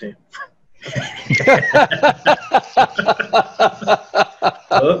 Afghanistan.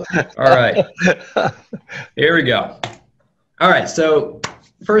 Oh, all right, here we go. All right, so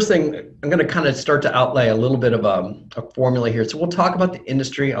first thing, I'm going to kind of start to outlay a little bit of a formula here. So we'll talk about the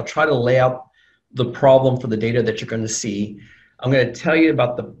industry. I'll try to lay out the problem for the data that you're going to see. I'm going to tell you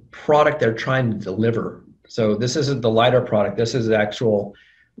about the product they're trying to deliver. So this isn't the Lidar product. This is actual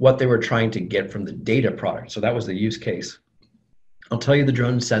what they were trying to get from the data product. So that was the use case. I'll tell you the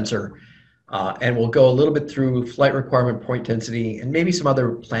drone sensor, and we'll go a little bit through flight requirement, point density, and maybe some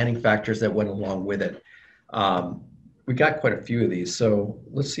other planning factors that went along with it. We got quite a few of these, so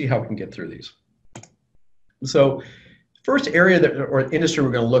let's see how we can get through these. So first area or industry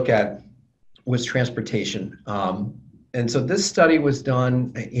we're going to look at was transportation. And so this study was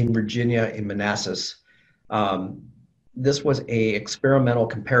done in Virginia, in Manassas. This was a experimental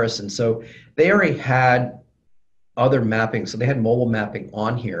comparison. So they already had other mapping. So they had mobile mapping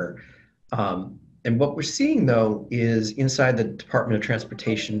on here. And what we're seeing though is inside the Department of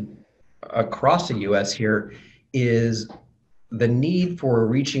Transportation across the US here is the need for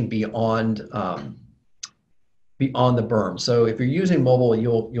reaching beyond the berm. So if you're using mobile,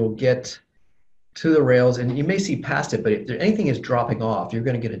 you'll get to the rails and you may see past it, but if anything is dropping off, you're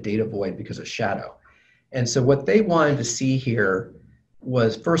going to get a data void because of shadow. And so what they wanted to see here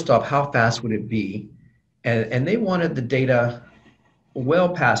was, first off, how fast would it be? And they wanted the data well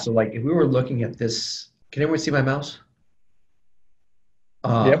past. So like if we were looking at this, can everyone see my mouse?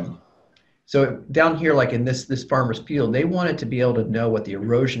 Yep. So down here, like in this farmer's field, they wanted to be able to know what the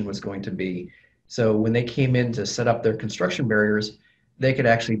erosion was going to be. So when they came in to set up their construction barriers, they could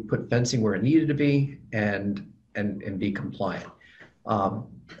actually put fencing where it needed to be and be compliant.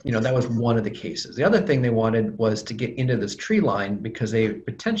 That was one of the cases. The other thing they wanted was to get into this tree line because they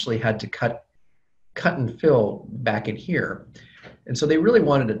potentially had to cut and fill back in here. And so they really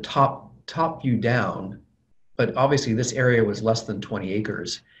wanted a top view down, but obviously this area was less than 20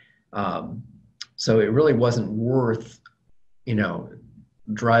 acres. So it really wasn't worth,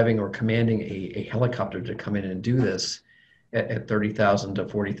 driving or commanding a helicopter to come in and do this at $30,000 to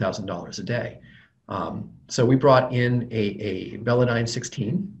 $40,000 a day. So we brought in a Velodyne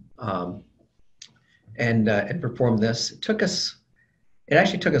 16 and performed this. It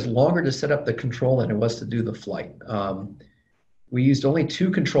actually took us longer to set up the control than it was to do the flight. We used only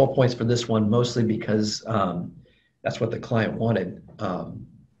 2 control points for this one, mostly because that's what the client wanted.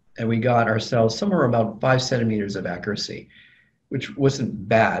 And we got ourselves somewhere about 5 centimeters of accuracy. which wasn't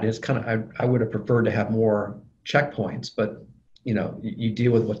bad. It's kind of, I would have preferred to have more checkpoints, but you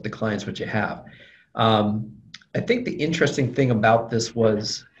deal with what you have. I think the interesting thing about this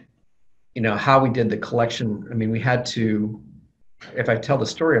was, how we did the collection. I mean, we had to, if I tell the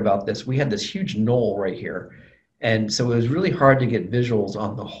story about this, we had this huge knoll right here. And so it was really hard to get visuals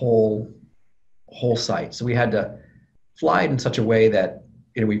on the whole site. So we had to fly it in such a way that,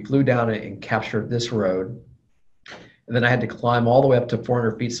 we flew down it and captured this road. And then I had to climb all the way up to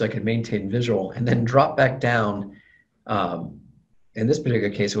 400 feet so I could maintain visual, and then drop back down. In this particular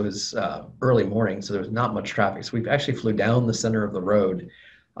case, it was early morning, so there was not much traffic. So we actually flew down the center of the road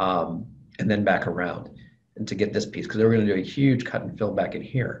and then back around, and to get this piece, because they were going to do a huge cut and fill back in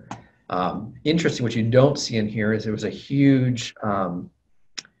here. Interesting, what you don't see in here is there was a huge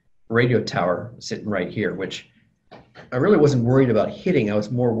radio tower sitting right here, which I really wasn't worried about hitting. I was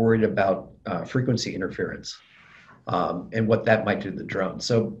more worried about frequency interference and what that might do to the drone.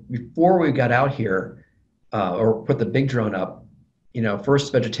 So before we got out here or put the big drone up,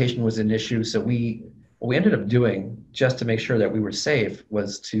 first vegetation was an issue. So what we ended up doing, just to make sure that we were safe,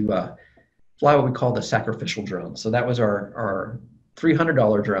 was to fly what we call the sacrificial drone. So that was our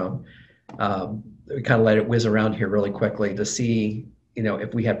 $300 drone. We kind of let it whiz around here really quickly to see,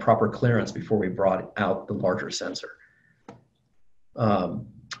 if we had proper clearance before we brought out the larger sensor.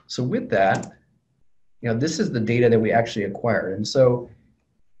 So with that, this is the data that we actually acquired. And so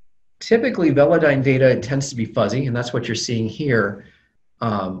typically Velodyne data tends to be fuzzy, and that's what you're seeing here.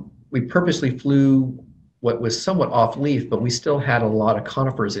 We purposely flew what was somewhat off leaf, but we still had a lot of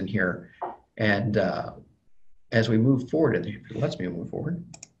conifers in here. And as we move forward, if it lets me move forward.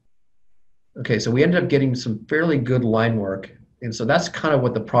 Okay, so we ended up getting some fairly good line work. And so that's kind of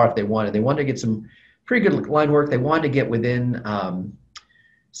what the product they wanted. They wanted to get some pretty good line work. They wanted to get within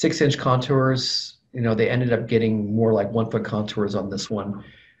 6-inch contours. They ended up getting more like 1-foot contours on this one,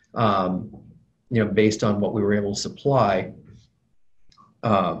 based on what we were able to supply.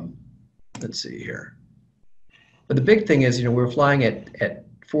 Let's see here. But the big thing is, we were flying at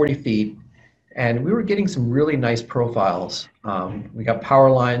 40 feet, and we were getting some really nice profiles. We got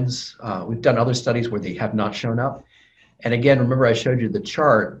power lines. We've done other studies where they have not shown up. And again, remember I showed you the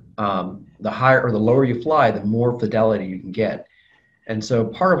chart. The higher or the lower you fly, the more fidelity you can get. And so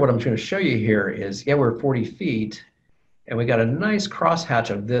part of what I'm trying to show you here is, we're 40 feet, and we got a nice crosshatch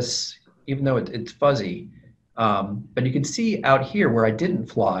of this, even though it's fuzzy. But you can see out here where I didn't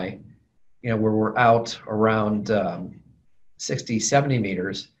fly, where we're out around 60, 70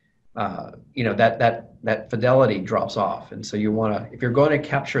 meters, that fidelity drops off. And so you want to, if you're going to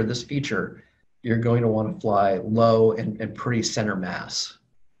capture this feature, you're going to want to fly low and pretty center mass.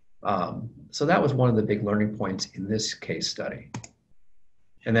 So that was one of the big learning points in this case study.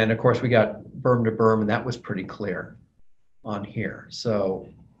 And then of course we got berm to berm, and that was pretty clear on here. So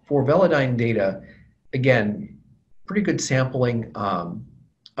for Velodyne data, again, pretty good sampling of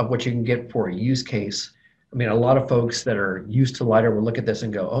what you can get for a use case. I mean, a lot of folks that are used to Lidar will look at this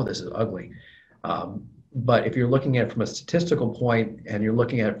and go, oh, this is ugly. But if you're looking at it from a statistical point and you're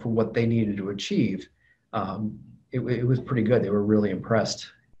looking at it for what they needed to achieve, it was pretty good. They were really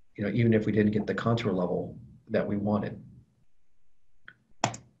impressed, even if we didn't get the contour level that we wanted.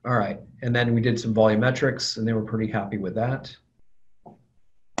 All right, and then we did some volumetrics, and they were pretty happy with that.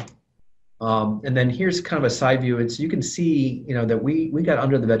 And then here's kind of a side view. You can see, that we got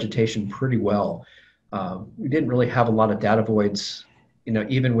under the vegetation pretty well. We didn't really have a lot of data voids,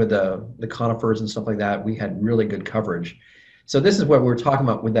 even with the conifers and stuff like that. We had really good coverage. So this is what we were talking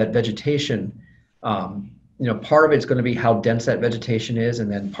about with that vegetation. Part of it's going to be how dense that vegetation is,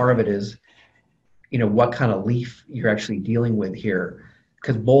 and then part of it is, what kind of leaf you're actually dealing with here,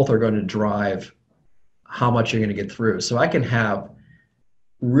 because both are going to drive how much you're going to get through. So I can have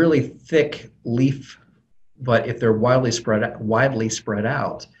really thick leaf, but if they're widely spread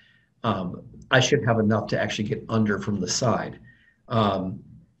out, I should have enough to actually get under from the side.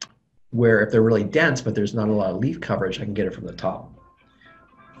 Where if they're really dense, but there's not a lot of leaf coverage, I can get it from the top.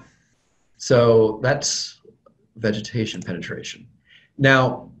 So that's vegetation penetration.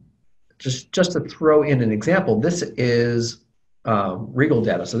 Now, just to throw in an example, this is Regal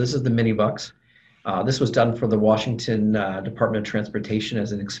data. So this is the mini bucks. This was done for the Washington Department of Transportation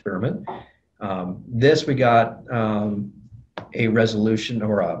as an experiment. This we got a resolution,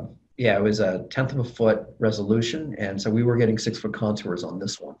 or it was a 1/10 of a foot resolution, and so we were getting 6-foot contours on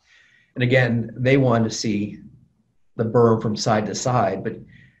this one. And again, they wanted to see the berm from side to side, but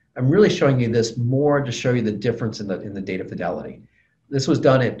I'm really showing you this more to show you the difference in the data fidelity. This was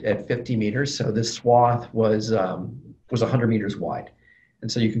done at 50 meters, so this swath was 100 meters wide.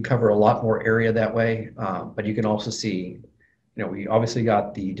 And so you can cover a lot more area that way, but you can also see we obviously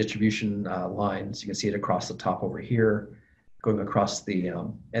got the distribution lines. You can see it across the top over here, going across the,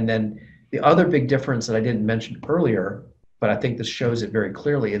 and then the other big difference that I didn't mention earlier, but I think this shows it very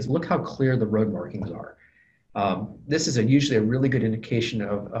clearly, is look how clear the road markings are. This is usually a really good indication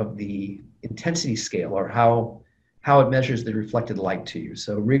of the intensity scale, or how it measures the reflected light to you.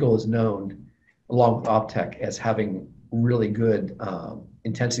 So Regal is known, along with Optech, as having really good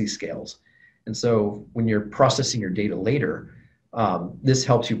intensity scales. And so when you're processing your data later, this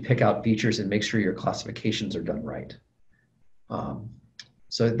helps you pick out features and make sure your classifications are done right.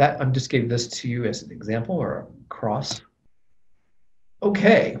 So that, I'm just gave this to you as an example, or a cross.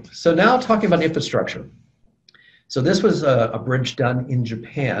 Okay, so now talking about infrastructure. So this was a bridge done in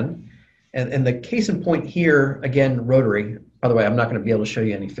Japan. And the case in point here, again, rotary. By the way, I'm not going to be able to show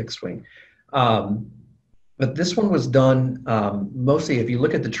you any fixed wing. But this one was done mostly, if you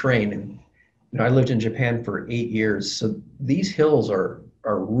look at the terrain, and I lived in Japan for 8 years, so these hills are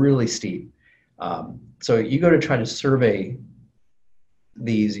really steep. So you go to try to survey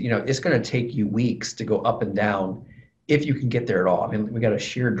these, it's going to take you weeks to go up and down if you can get there at all. I mean, we got a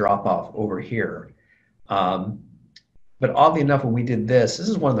sheer drop off over here. But oddly enough, when we did this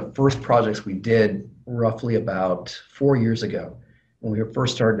is one of the first projects we did roughly about 4 years ago, when we were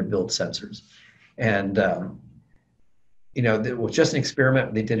first starting to build sensors. And, it was just an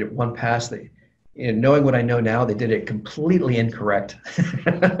experiment. They did it one pass. Knowing what I know now, they did it completely incorrect.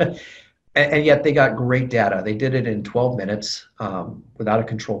 and yet they got great data. They did it in 12 minutes without a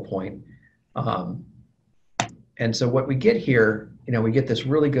control point. And so what we get here, we get this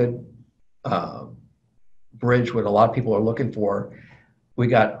really good bridge, what a lot of people are looking for. We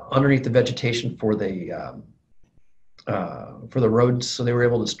got underneath the vegetation for the roads, so they were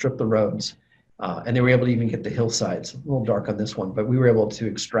able to strip the roads, and they were able to even get the hillsides. A little dark on this one, but we were able to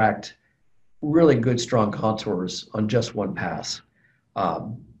extract really good, strong contours on just one pass.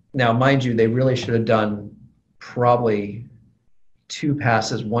 Now, mind you, they really should have done probably 2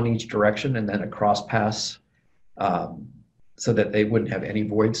 passes, one each direction, and then a cross pass, so that they wouldn't have any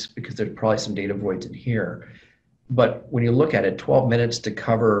voids, because there's probably some data voids in here. But when you look at it, 12 minutes to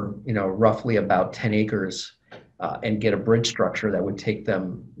cover, roughly about 10 acres and get a bridge structure that would take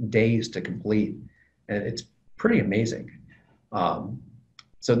them days to complete. And it's pretty amazing.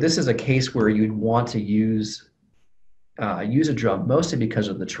 So this is a case where you'd want to use a drone, mostly because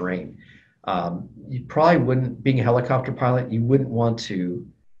of the terrain. You probably wouldn't, being a helicopter pilot, you wouldn't want to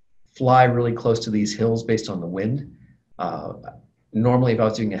fly really close to these hills based on the wind. Normally, if I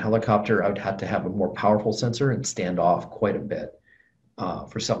was doing a helicopter, I would have to have a more powerful sensor and stand off quite a bit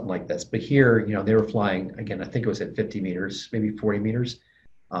for something like this. But here, they were flying, again, I think it was at 50 meters, maybe 40 meters,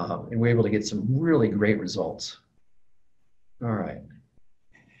 and we were able to get some really great results. All right.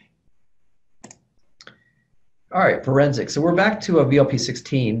 All right, forensics. So we're back to a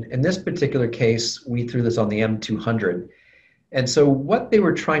VLP-16. In this particular case, we threw this on the M200. And so what they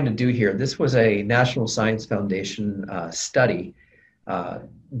were trying to do here, this was a National Science Foundation study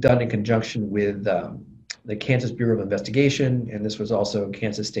done in conjunction with the Kansas Bureau of Investigation, and this was also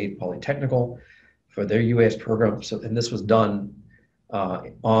Kansas State Polytechnical for their UAS program. So, and this was done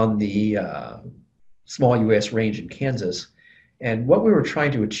on the small UAS range in Kansas. And what we were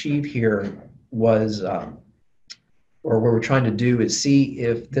trying to achieve here was, or what we're trying to do is see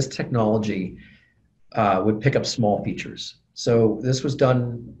if this technology would pick up small features. So this was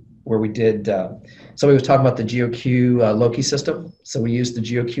done where we did, somebody was talking about the GeoQ Loki system. So we used the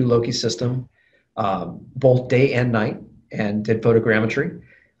GeoQ Loki system both day and night, and did photogrammetry.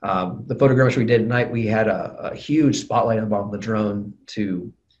 The photogrammetry we did at night, we had a huge spotlight on the bottom of the drone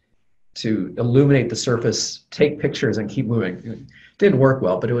to illuminate the surface, take pictures, and keep moving. It didn't work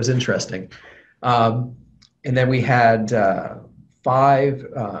well, but it was interesting. And then we had 5,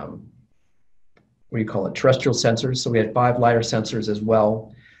 what do you call it, terrestrial sensors. So we had 5 LiDAR sensors as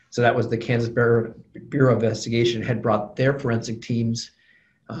well. So that was the Kansas Bureau of Investigation had brought their forensic teams.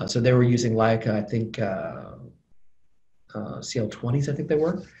 So they were using Leica, I think, CL20s, I think they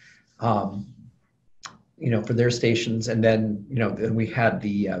were, for their stations. And then, then we had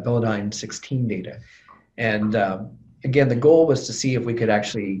the Velodyne 16 data. And again, the goal was to see if we could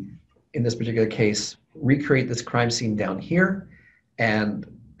actually, in this particular case, recreate this crime scene down here. And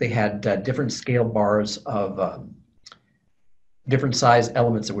they had different scale bars of different size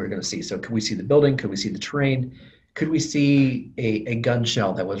elements that we were going to see. So could we see the building? Could we see the terrain? Could we see a gun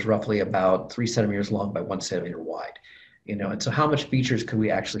shell that was roughly about 3 centimeters long by 1 centimeter wide? And so how much features could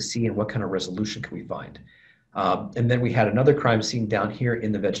we actually see, and what kind of resolution could we find? And then we had another crime scene down here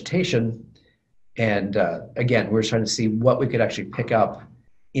in the vegetation. And again, we were trying to see what we could actually pick up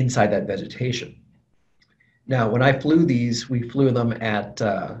inside that vegetation. Now, when I flew these, we flew them at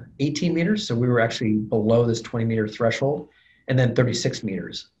 18 meters, so we were actually below this 20-meter threshold, and then 36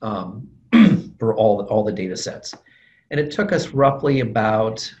 meters for all the data sets. And it took us roughly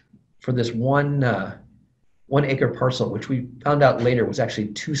about, for this one acre parcel, which we found out later was actually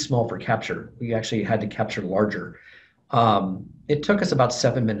too small for capture. We actually had to capture larger. It took us about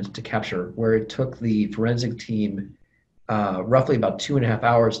 7 minutes to capture, where it took the forensic team roughly about 2.5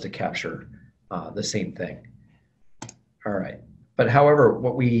 hours to capture the same thing. All right, but however,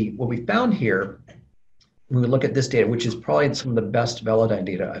 what we found here, when we look at this data, which is probably some of the best Velodyne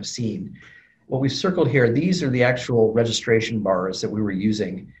data I've seen, what we've circled here, these are the actual registration bars that we were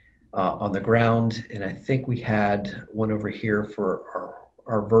using on the ground, and I think we had one over here for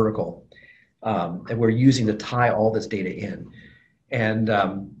our vertical that we're using to tie all this data in. And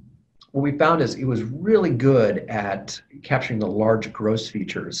what we found is it was really good at capturing the large gross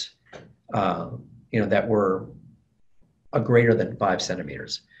features, that were greater than 5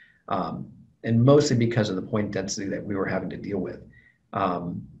 centimeters, and mostly because of the point density that we were having to deal with.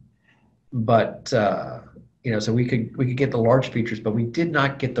 So we could get the large features, but we did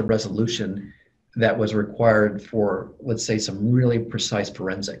not get the resolution that was required for, let's say, some really precise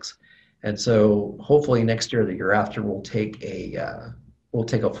forensics. And so hopefully next year, the year after, we'll take a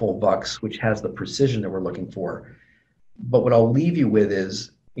full VUX, which has the precision that we're looking for. But what I'll leave you with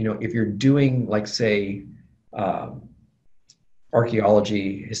is, if you're doing, like, say,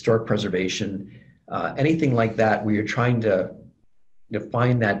 archaeology, historic preservation, anything like that, where you're trying to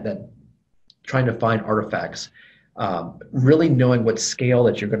find trying to find artifacts, really knowing what scale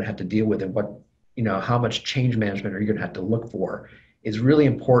that you're going to have to deal with and what, how much change management are you going to have to look for is really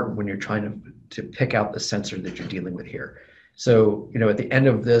important when you're trying to pick out the sensor that you're dealing with here. So, at the end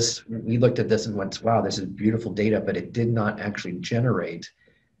of this, we looked at this and went, wow, this is beautiful data, but it did not actually generate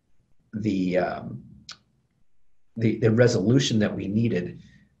the resolution that we needed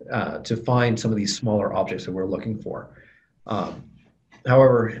to find some of these smaller objects that we're looking for.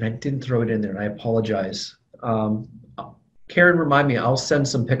 However, and I didn't throw it in there, and I apologize. Karen, remind me, I'll send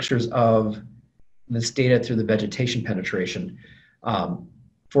some pictures of this data through the vegetation penetration.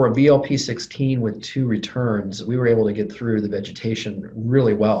 For a VLP16 with 2 returns, we were able to get through the vegetation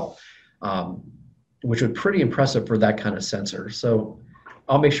really well, which was pretty impressive for that kind of sensor. So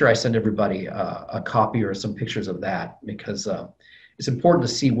I'll make sure I send everybody a copy or some pictures of that, because it's important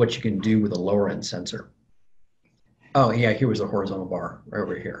to see what you can do with a lower end sensor. Oh yeah, here was a horizontal bar right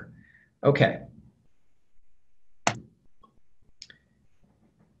over here. Okay.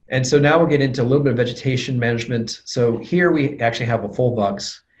 And so now we'll get into a little bit of vegetation management. So here we actually have a full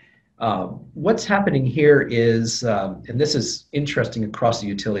VUX. What's happening here is, and this is interesting across the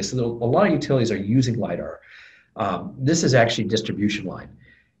utilities, so a lot of utilities are using Lidar. This is actually distribution line.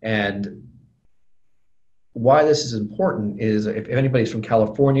 And why this is important is, if anybody's from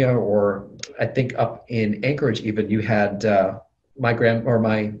California, or I think up in Anchorage even, you had my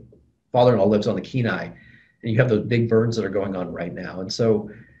father-in-law lives on the Kenai, and you have those big burns that are going on right now. And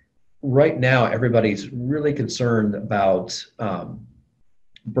so right now, everybody's really concerned about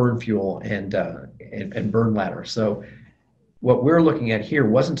burn fuel and burn ladder. So what we're looking at here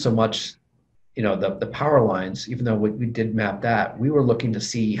wasn't so much, the power lines, even though we did map that. We were looking to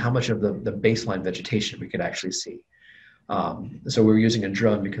see how much of the baseline vegetation we could actually see. So we were using a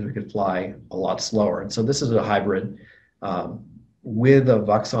drone because we could fly a lot slower. And so this is a hybrid with a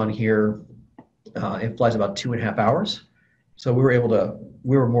VUX on here. It flies about 2.5 hours. So we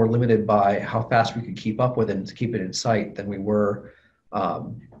were more limited by how fast we could keep up with it and to keep it in sight than we were,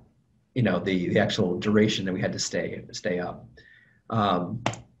 the actual duration that we had to stay up.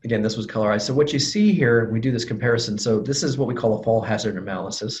 Again, this was colorized. So what you see here, we do this comparison. So this is what we call a fall hazard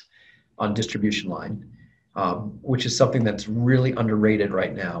analysis on distribution line, which is something that's really underrated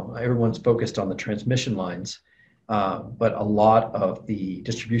right now. Everyone's focused on the transmission lines, but a lot of the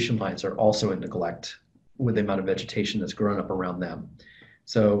distribution lines are also in neglect with the amount of vegetation that's grown up around them.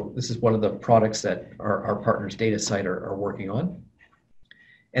 So this is one of the products that our partners Data Site are working on.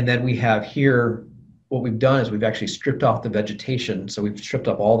 And then we have here, what we've done is we've actually stripped off the vegetation. So we've stripped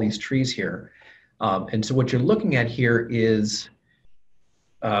off all these trees here. And so what you're looking at here is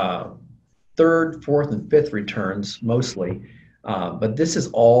 3rd, 4th, and 5th returns mostly. But this is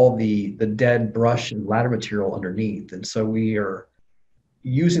all the dead brush and ladder material underneath. And so we are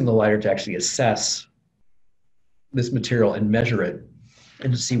using the LiDAR to actually assess this material and measure it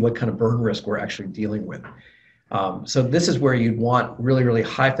and to see what kind of burn risk we're actually dealing with. So this is where you'd want really, really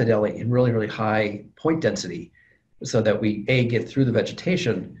high fidelity and really, really high point density so that we, A, get through the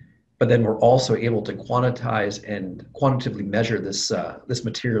vegetation, but then we're also able to quantize and quantitatively measure this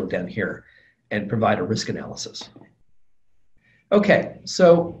material down here. and provide a risk analysis. Okay,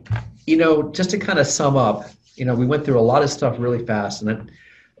 so, you know, just to kind of sum up, you know, we went through a lot of stuff really fast, and that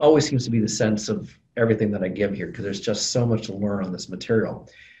always seems to be the sense of everything that I give here, because there's just so much to learn on this material.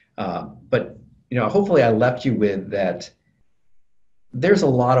 But, you know, hopefully I left you with that there's a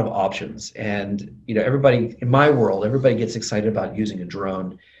lot of options, and, you know, everybody in my world, everybody gets excited about using a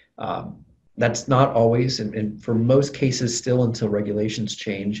drone. That's not always, and for most cases still until regulations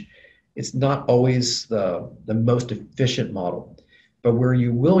change, it's not always the most efficient model. But where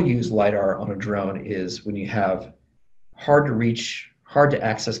you will use LiDAR on a drone is when you have hard to reach, hard to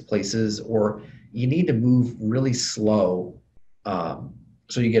access places, or you need to move really slow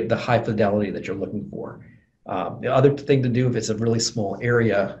so you get the high fidelity that you're looking for. The other thing to do if it's a really small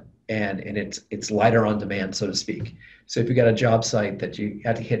area and it's LiDAR on demand, so to speak. So if you got a job site that you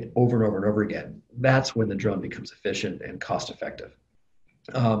had to hit over and over and over again, that's when the drone becomes efficient and cost effective.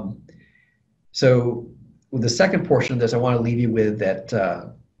 So with the second portion of this, I want to leave you with that,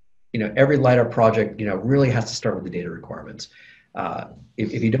 you know, every LiDAR project, you know, really has to start with the data requirements.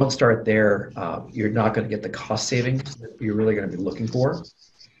 If you don't start there, you're not going to get the cost savings that you're really going to be looking for.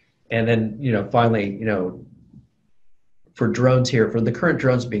 And then, you know, finally, you know, for drones here, for the current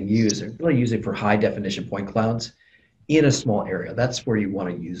drones being used, they're really using for high definition point clouds in a small area. That's where you want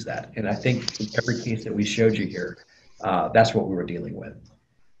to use that. And I think in every case that we showed you here, that's what we were dealing with.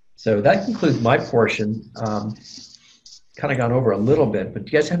 So that concludes my portion. Kind of gone over a little bit, but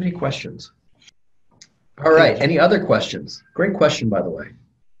do you guys have any questions? All right, any other questions? Great question, by the way.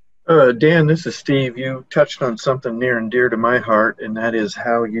 Dan, this is Steve. You touched on something near and dear to my heart, and that is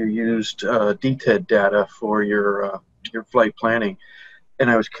how you used DTED data for your flight planning.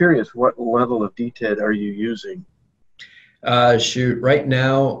 And I was curious, what level of DTED are you using? Shoot, right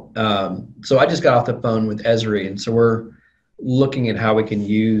now, so I just got off the phone with Esri, and so we're looking at how we can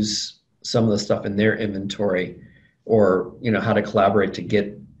use some of the stuff in their inventory, or, you know, how to collaborate to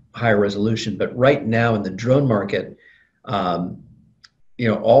get higher resolution. But right now in the drone market, you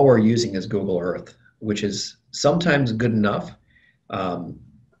know, all we're using is Google Earth, which is sometimes good enough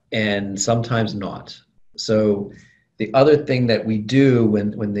and sometimes not. So the other thing that we do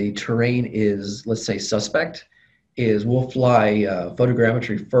when the terrain is, let's say, suspect, is we'll fly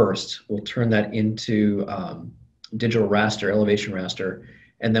photogrammetry first. We'll turn that into digital raster, elevation raster,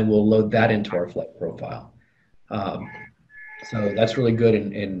 and then we'll load that into our flight profile. So that's really good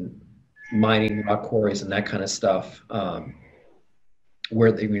in mining rock quarries and that kind of stuff,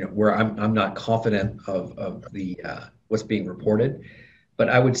 where they, you know, where I'm not confident of the what's being reported. But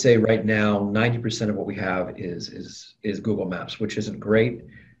I would say right now, 90% of what we have is Google Maps, which isn't great,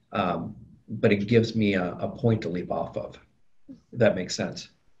 but it gives me a point to leap off of, if that makes sense.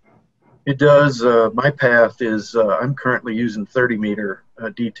 It does. My path is, I'm currently using 30-meter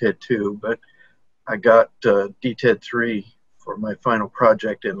DTED 2, but I got DTED 3 for my final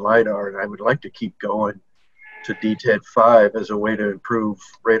project in LiDAR, and I would like to keep going to DTED 5 as a way to improve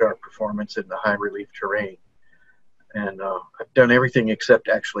radar performance in the high relief terrain. And I've done everything except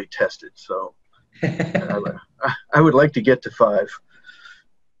actually test it, so I would like to get to 5.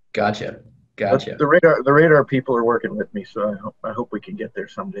 Gotcha. But the radar people are working with me, so I hope we can get there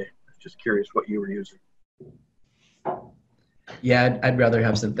someday. Just curious what you were using. Yeah, I'd rather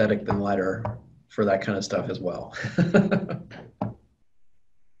have synthetic than LiDAR for that kind of stuff as well.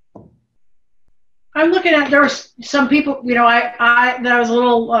 I'm looking at, there was some people, you know, I was a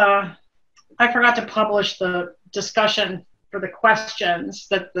little, I forgot to publish the discussion for the questions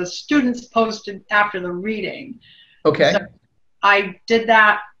that the students posted after the reading. Okay. So I did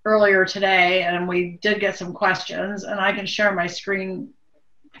that earlier today, and we did get some questions, and I can share my screen.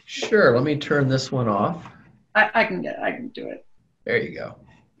 Sure, let me turn this one off. I can do it. There you go.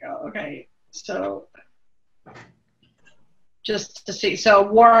 Okay, so just to see, so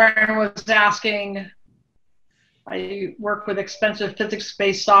Warren was asking, I work with expensive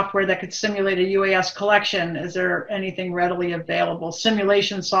physics-based software that could simulate a UAS collection. Is there anything readily available?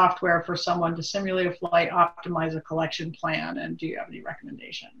 Simulation software for someone to simulate a flight, optimize a collection plan, and do you have any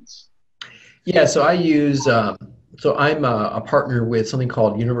recommendations? Yeah, so I use, so I'm a partner with something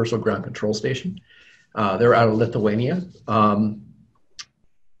called Universal Ground Control Station. They're out of Lithuania. And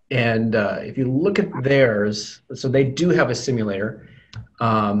if you look at theirs, so they do have a simulator.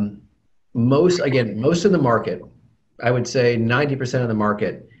 Most of the market, I would say 90% of the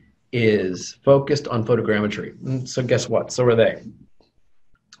market is focused on photogrammetry. And so guess what? So are they.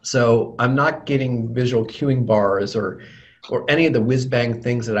 So I'm not getting visual cueing bars or any of the whiz-bang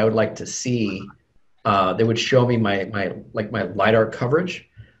things that I would like to see. They would show me my LiDAR coverage.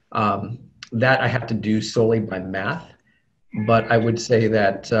 That I have to do solely by math. But I would say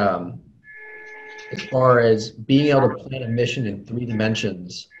that as far as being able to plan a mission in 3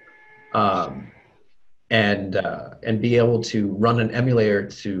 dimensions, and be able to run an emulator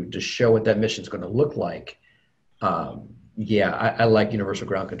to show what that mission is going to look like. Yeah, I like Universal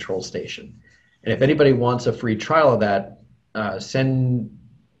Ground Control Station. And if anybody wants a free trial of that,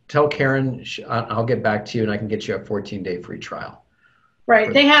 tell Karen, I'll get back to you and I can get you a 14-day free trial.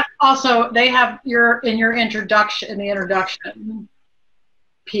 Right. They have in your introduction, in the introduction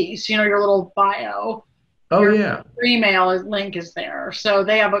piece, you know, your little bio. Oh, your yeah. Email link is there. So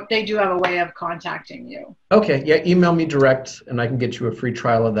they do have a way of contacting you. Okay. Yeah. Email me direct and I can get you a free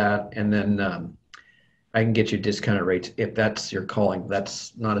trial of that. And then I can get you discounted rates if that's your calling.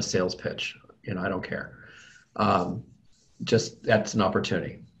 That's not a sales pitch. You know, I don't care. Just that's an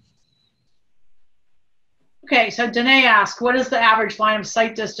opportunity. Okay, so Danae asked, what is the average line of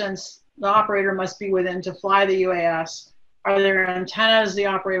sight distance the operator must be within to fly the UAS? Are there antennas the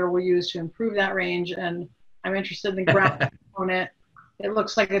operator will use to improve that range? And I'm interested in the ground component. It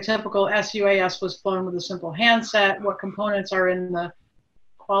looks like a typical SUAS was flown with a simple handset. What components are in the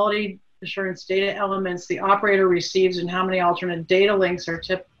quality assurance data elements the operator receives, and how many alternate data links are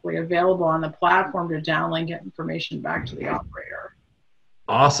typically available on the platform to downlink information back to the operator?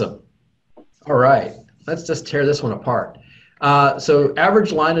 Awesome. All right. Let's just tear this one apart. So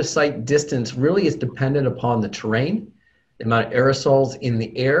average line of sight distance really is dependent upon the terrain, the amount of aerosols in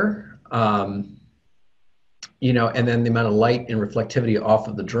the air, you know, and then the amount of light and reflectivity off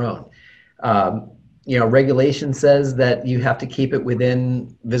of the drone. You know, regulation says that you have to keep it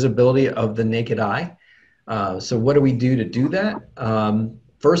within visibility of the naked eye. So what do we do to do that?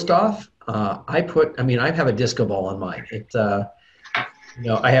 First off, I have a disco ball on mine. You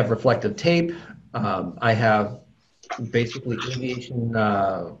know, I have reflective tape. I have basically aviation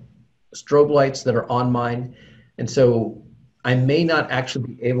strobe lights that are on mine. And so I may not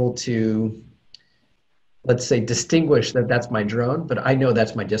actually be able to, let's say, distinguish that that's my drone, but I know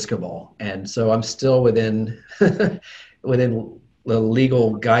that's my disco ball. And so I'm still within, within the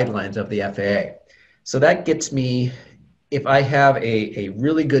legal guidelines of the FAA. So that gets me, if I have a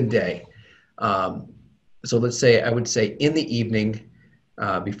really good day, so let's say, I would say in the evening,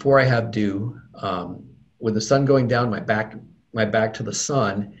 before I have dew, with the sun going down, my back to the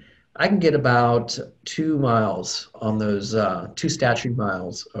sun, I can get about 2 miles on those 2 statute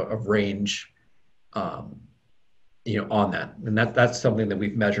miles of range, you know, on that. And that's something that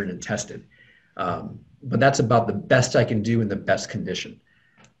we've measured and tested. But that's about the best I can do in the best condition.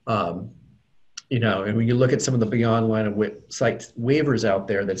 You know, and when you look at some of the beyond line of sight waivers out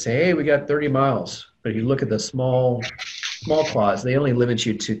there that say, hey, we got 30 miles. But if you look at the small clause, they only limit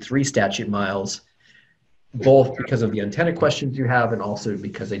you to 3 statute miles, both because of the antenna questions you have and also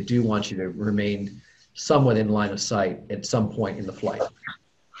because they do want you to remain somewhat in line of sight at some point in the flight.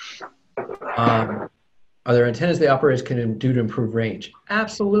 Are there antennas the operators can do to improve range?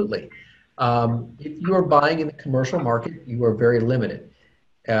 Absolutely. If you are buying in the commercial market, you are very limited.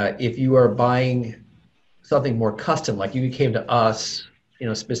 If you are buying something more custom, like you came to us, you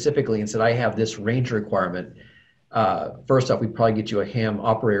know, specifically and said, I have this range requirement, first off, we'd probably get you a ham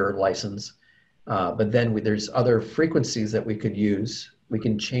operator license. But then there's other frequencies that we could use. We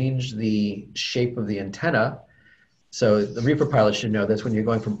can change the shape of the antenna. So the Reaper pilot should know this when you're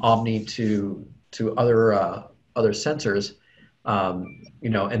going from Omni to other sensors, you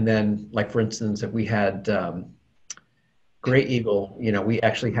know, and then like, for instance, if we had Gray Eagle, you know, we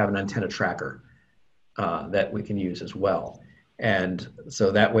actually have an antenna tracker that we can use as well. And so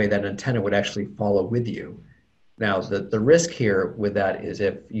that way that antenna would actually follow with you. Now, the risk here with that is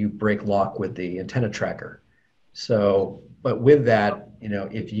if you break lock with the antenna tracker. So, but with that, you know,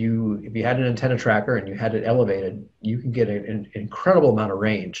 if you had an antenna tracker and you had it elevated, you can get an incredible amount of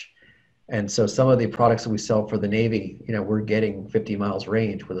range. And so some of the products that we sell for the Navy, you know, we're getting 50 miles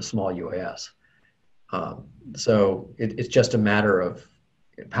range with a small UAS. So it's just a matter of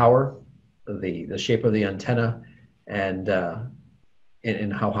power, the shape of the antenna, and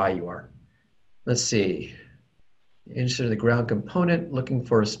how high you are. Let's see. Interested in the ground component, looking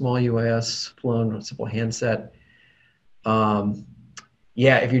for a small UAS flown with simple handset.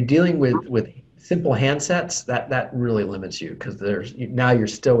 Yeah, if you're dealing with simple handsets, that really limits you, because now you're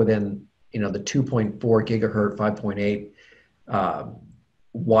still within, you know, the 2.4 gigahertz, 5.8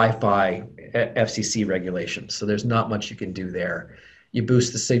 Wi-Fi FCC regulations. So there's not much you can do there. You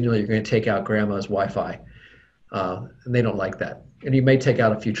boost the signal, you're going to take out grandma's Wi-Fi, and they don't like that. And you may take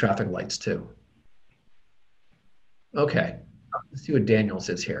out a few traffic lights too. Okay, let's see what Daniel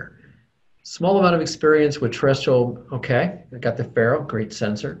says here. Small amount of experience with terrestrial. Okay, I got the Faro, great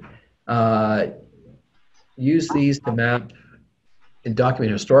sensor. Use these to map and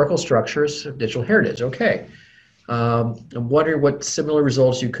document historical structures of digital heritage. Okay. I'm wondering what similar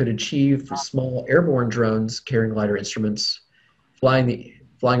results you could achieve for small airborne drones carrying LiDAR instruments, flying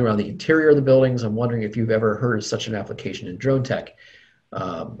around the interior of the buildings. I'm wondering if you've ever heard of such an application in drone tech.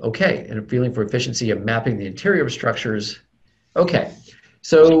 Okay, and a feeling for efficiency of mapping the interior of structures. Okay,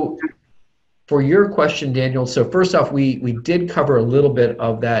 so for your question, Daniel, so first off, we did cover a little bit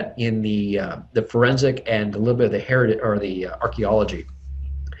of that in the forensic and a little bit of the heritage or the archaeology.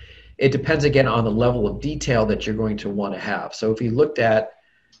 It depends again on the level of detail that you're going to want to have. So if you looked at,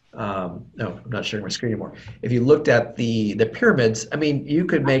 no, I'm not sharing my screen anymore. If you looked at the pyramids, I mean, you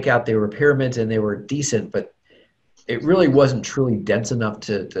could make out they were pyramids and they were decent, but it really wasn't truly dense enough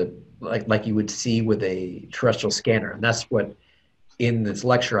to like you would see with a terrestrial scanner. And that's what in this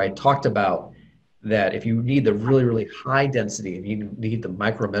lecture I talked about, that if you need the really, really high density and you need the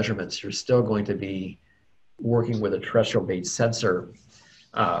micro measurements, you're still going to be working with a terrestrial based sensor.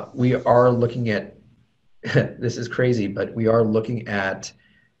 We are looking at, this is crazy, but we are looking at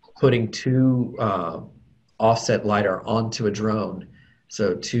putting two offset LiDAR onto a drone.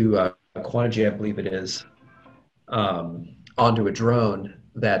 So to Quantigy, I believe it is, onto a drone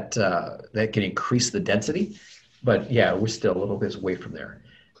that can increase the density. But yeah, we're still a little bit away from there.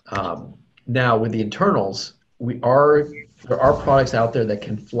 Now with the internals, there are products out there that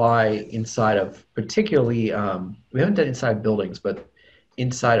can fly inside of, particularly, we haven't done inside buildings, but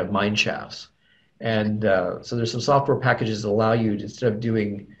inside of mine shafts. And so there's some software packages that allow you to, instead of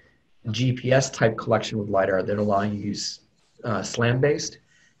doing GPS type collection with LiDAR, that allow you to use SLAM-based.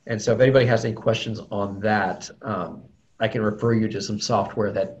 And so if anybody has any questions on that, I can refer you to some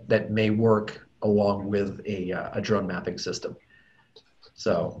software that may work along with a drone mapping system.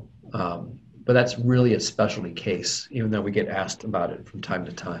 So, but that's really a specialty case, even though we get asked about it from time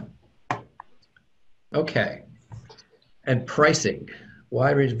to time. Okay, and pricing.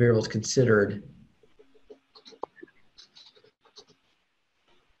 Wide range of variables considered.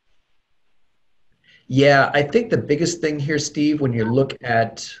 Yeah, I think the biggest thing here, Steve, when you look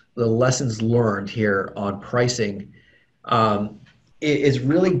at the lessons learned here on pricing, is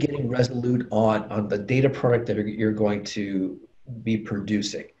really getting resolute on the data product that you're going to be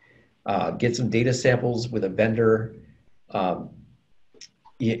producing. Get some data samples with a vendor. For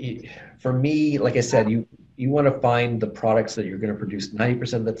me, like I said, you want to find the products that you're going to produce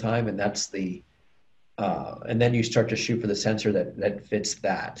 90% of the time, and that's the, and then you start to shoot for the sensor that fits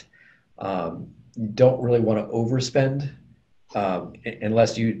that. You don't really want to overspend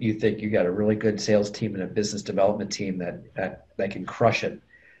unless you think you got a really good sales team and a business development team that can crush it.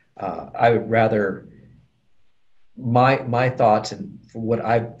 I would rather, my thoughts and what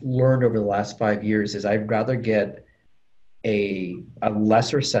I've learned over the last 5 years is I'd rather get a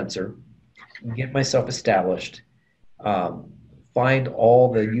lesser sensor, get myself established, find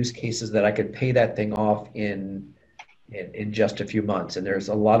all the use cases that I could pay that thing off in just a few months. And there's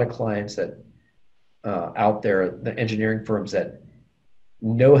a lot of clients that out there, the engineering firms that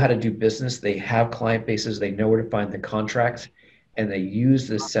know how to do business. They have client bases, they know where to find the contracts, and they use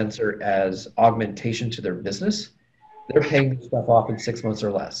this sensor as augmentation to their business. They're paying stuff off in 6 months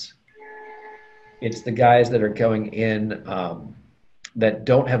or less. It's the guys that are going in that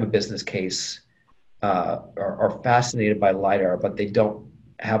don't have a business case, are fascinated by LiDAR, but they don't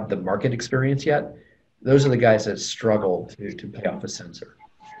have the market experience yet. Those are the guys that struggle to pay off a sensor.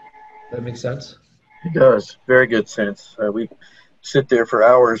 Does that make sense? It does. Very good sense. We sit there for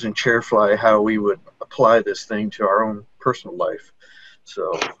hours and chair fly how we would apply this thing to our own personal life.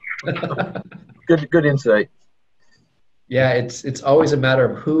 So good insight. Yeah, it's always a matter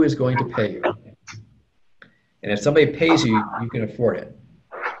of who is going to pay you. And if somebody pays you, you can afford it.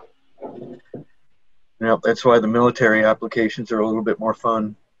 Yeah, that's why the military applications are a little bit more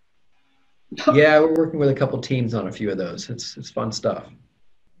fun. Yeah, we're working with a couple teams on a few of those. It's fun stuff.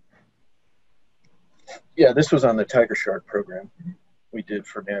 Yeah, this was on the Tiger Shark program we did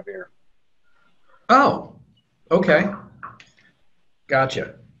for NavAir. Oh, okay.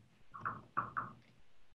 Gotcha.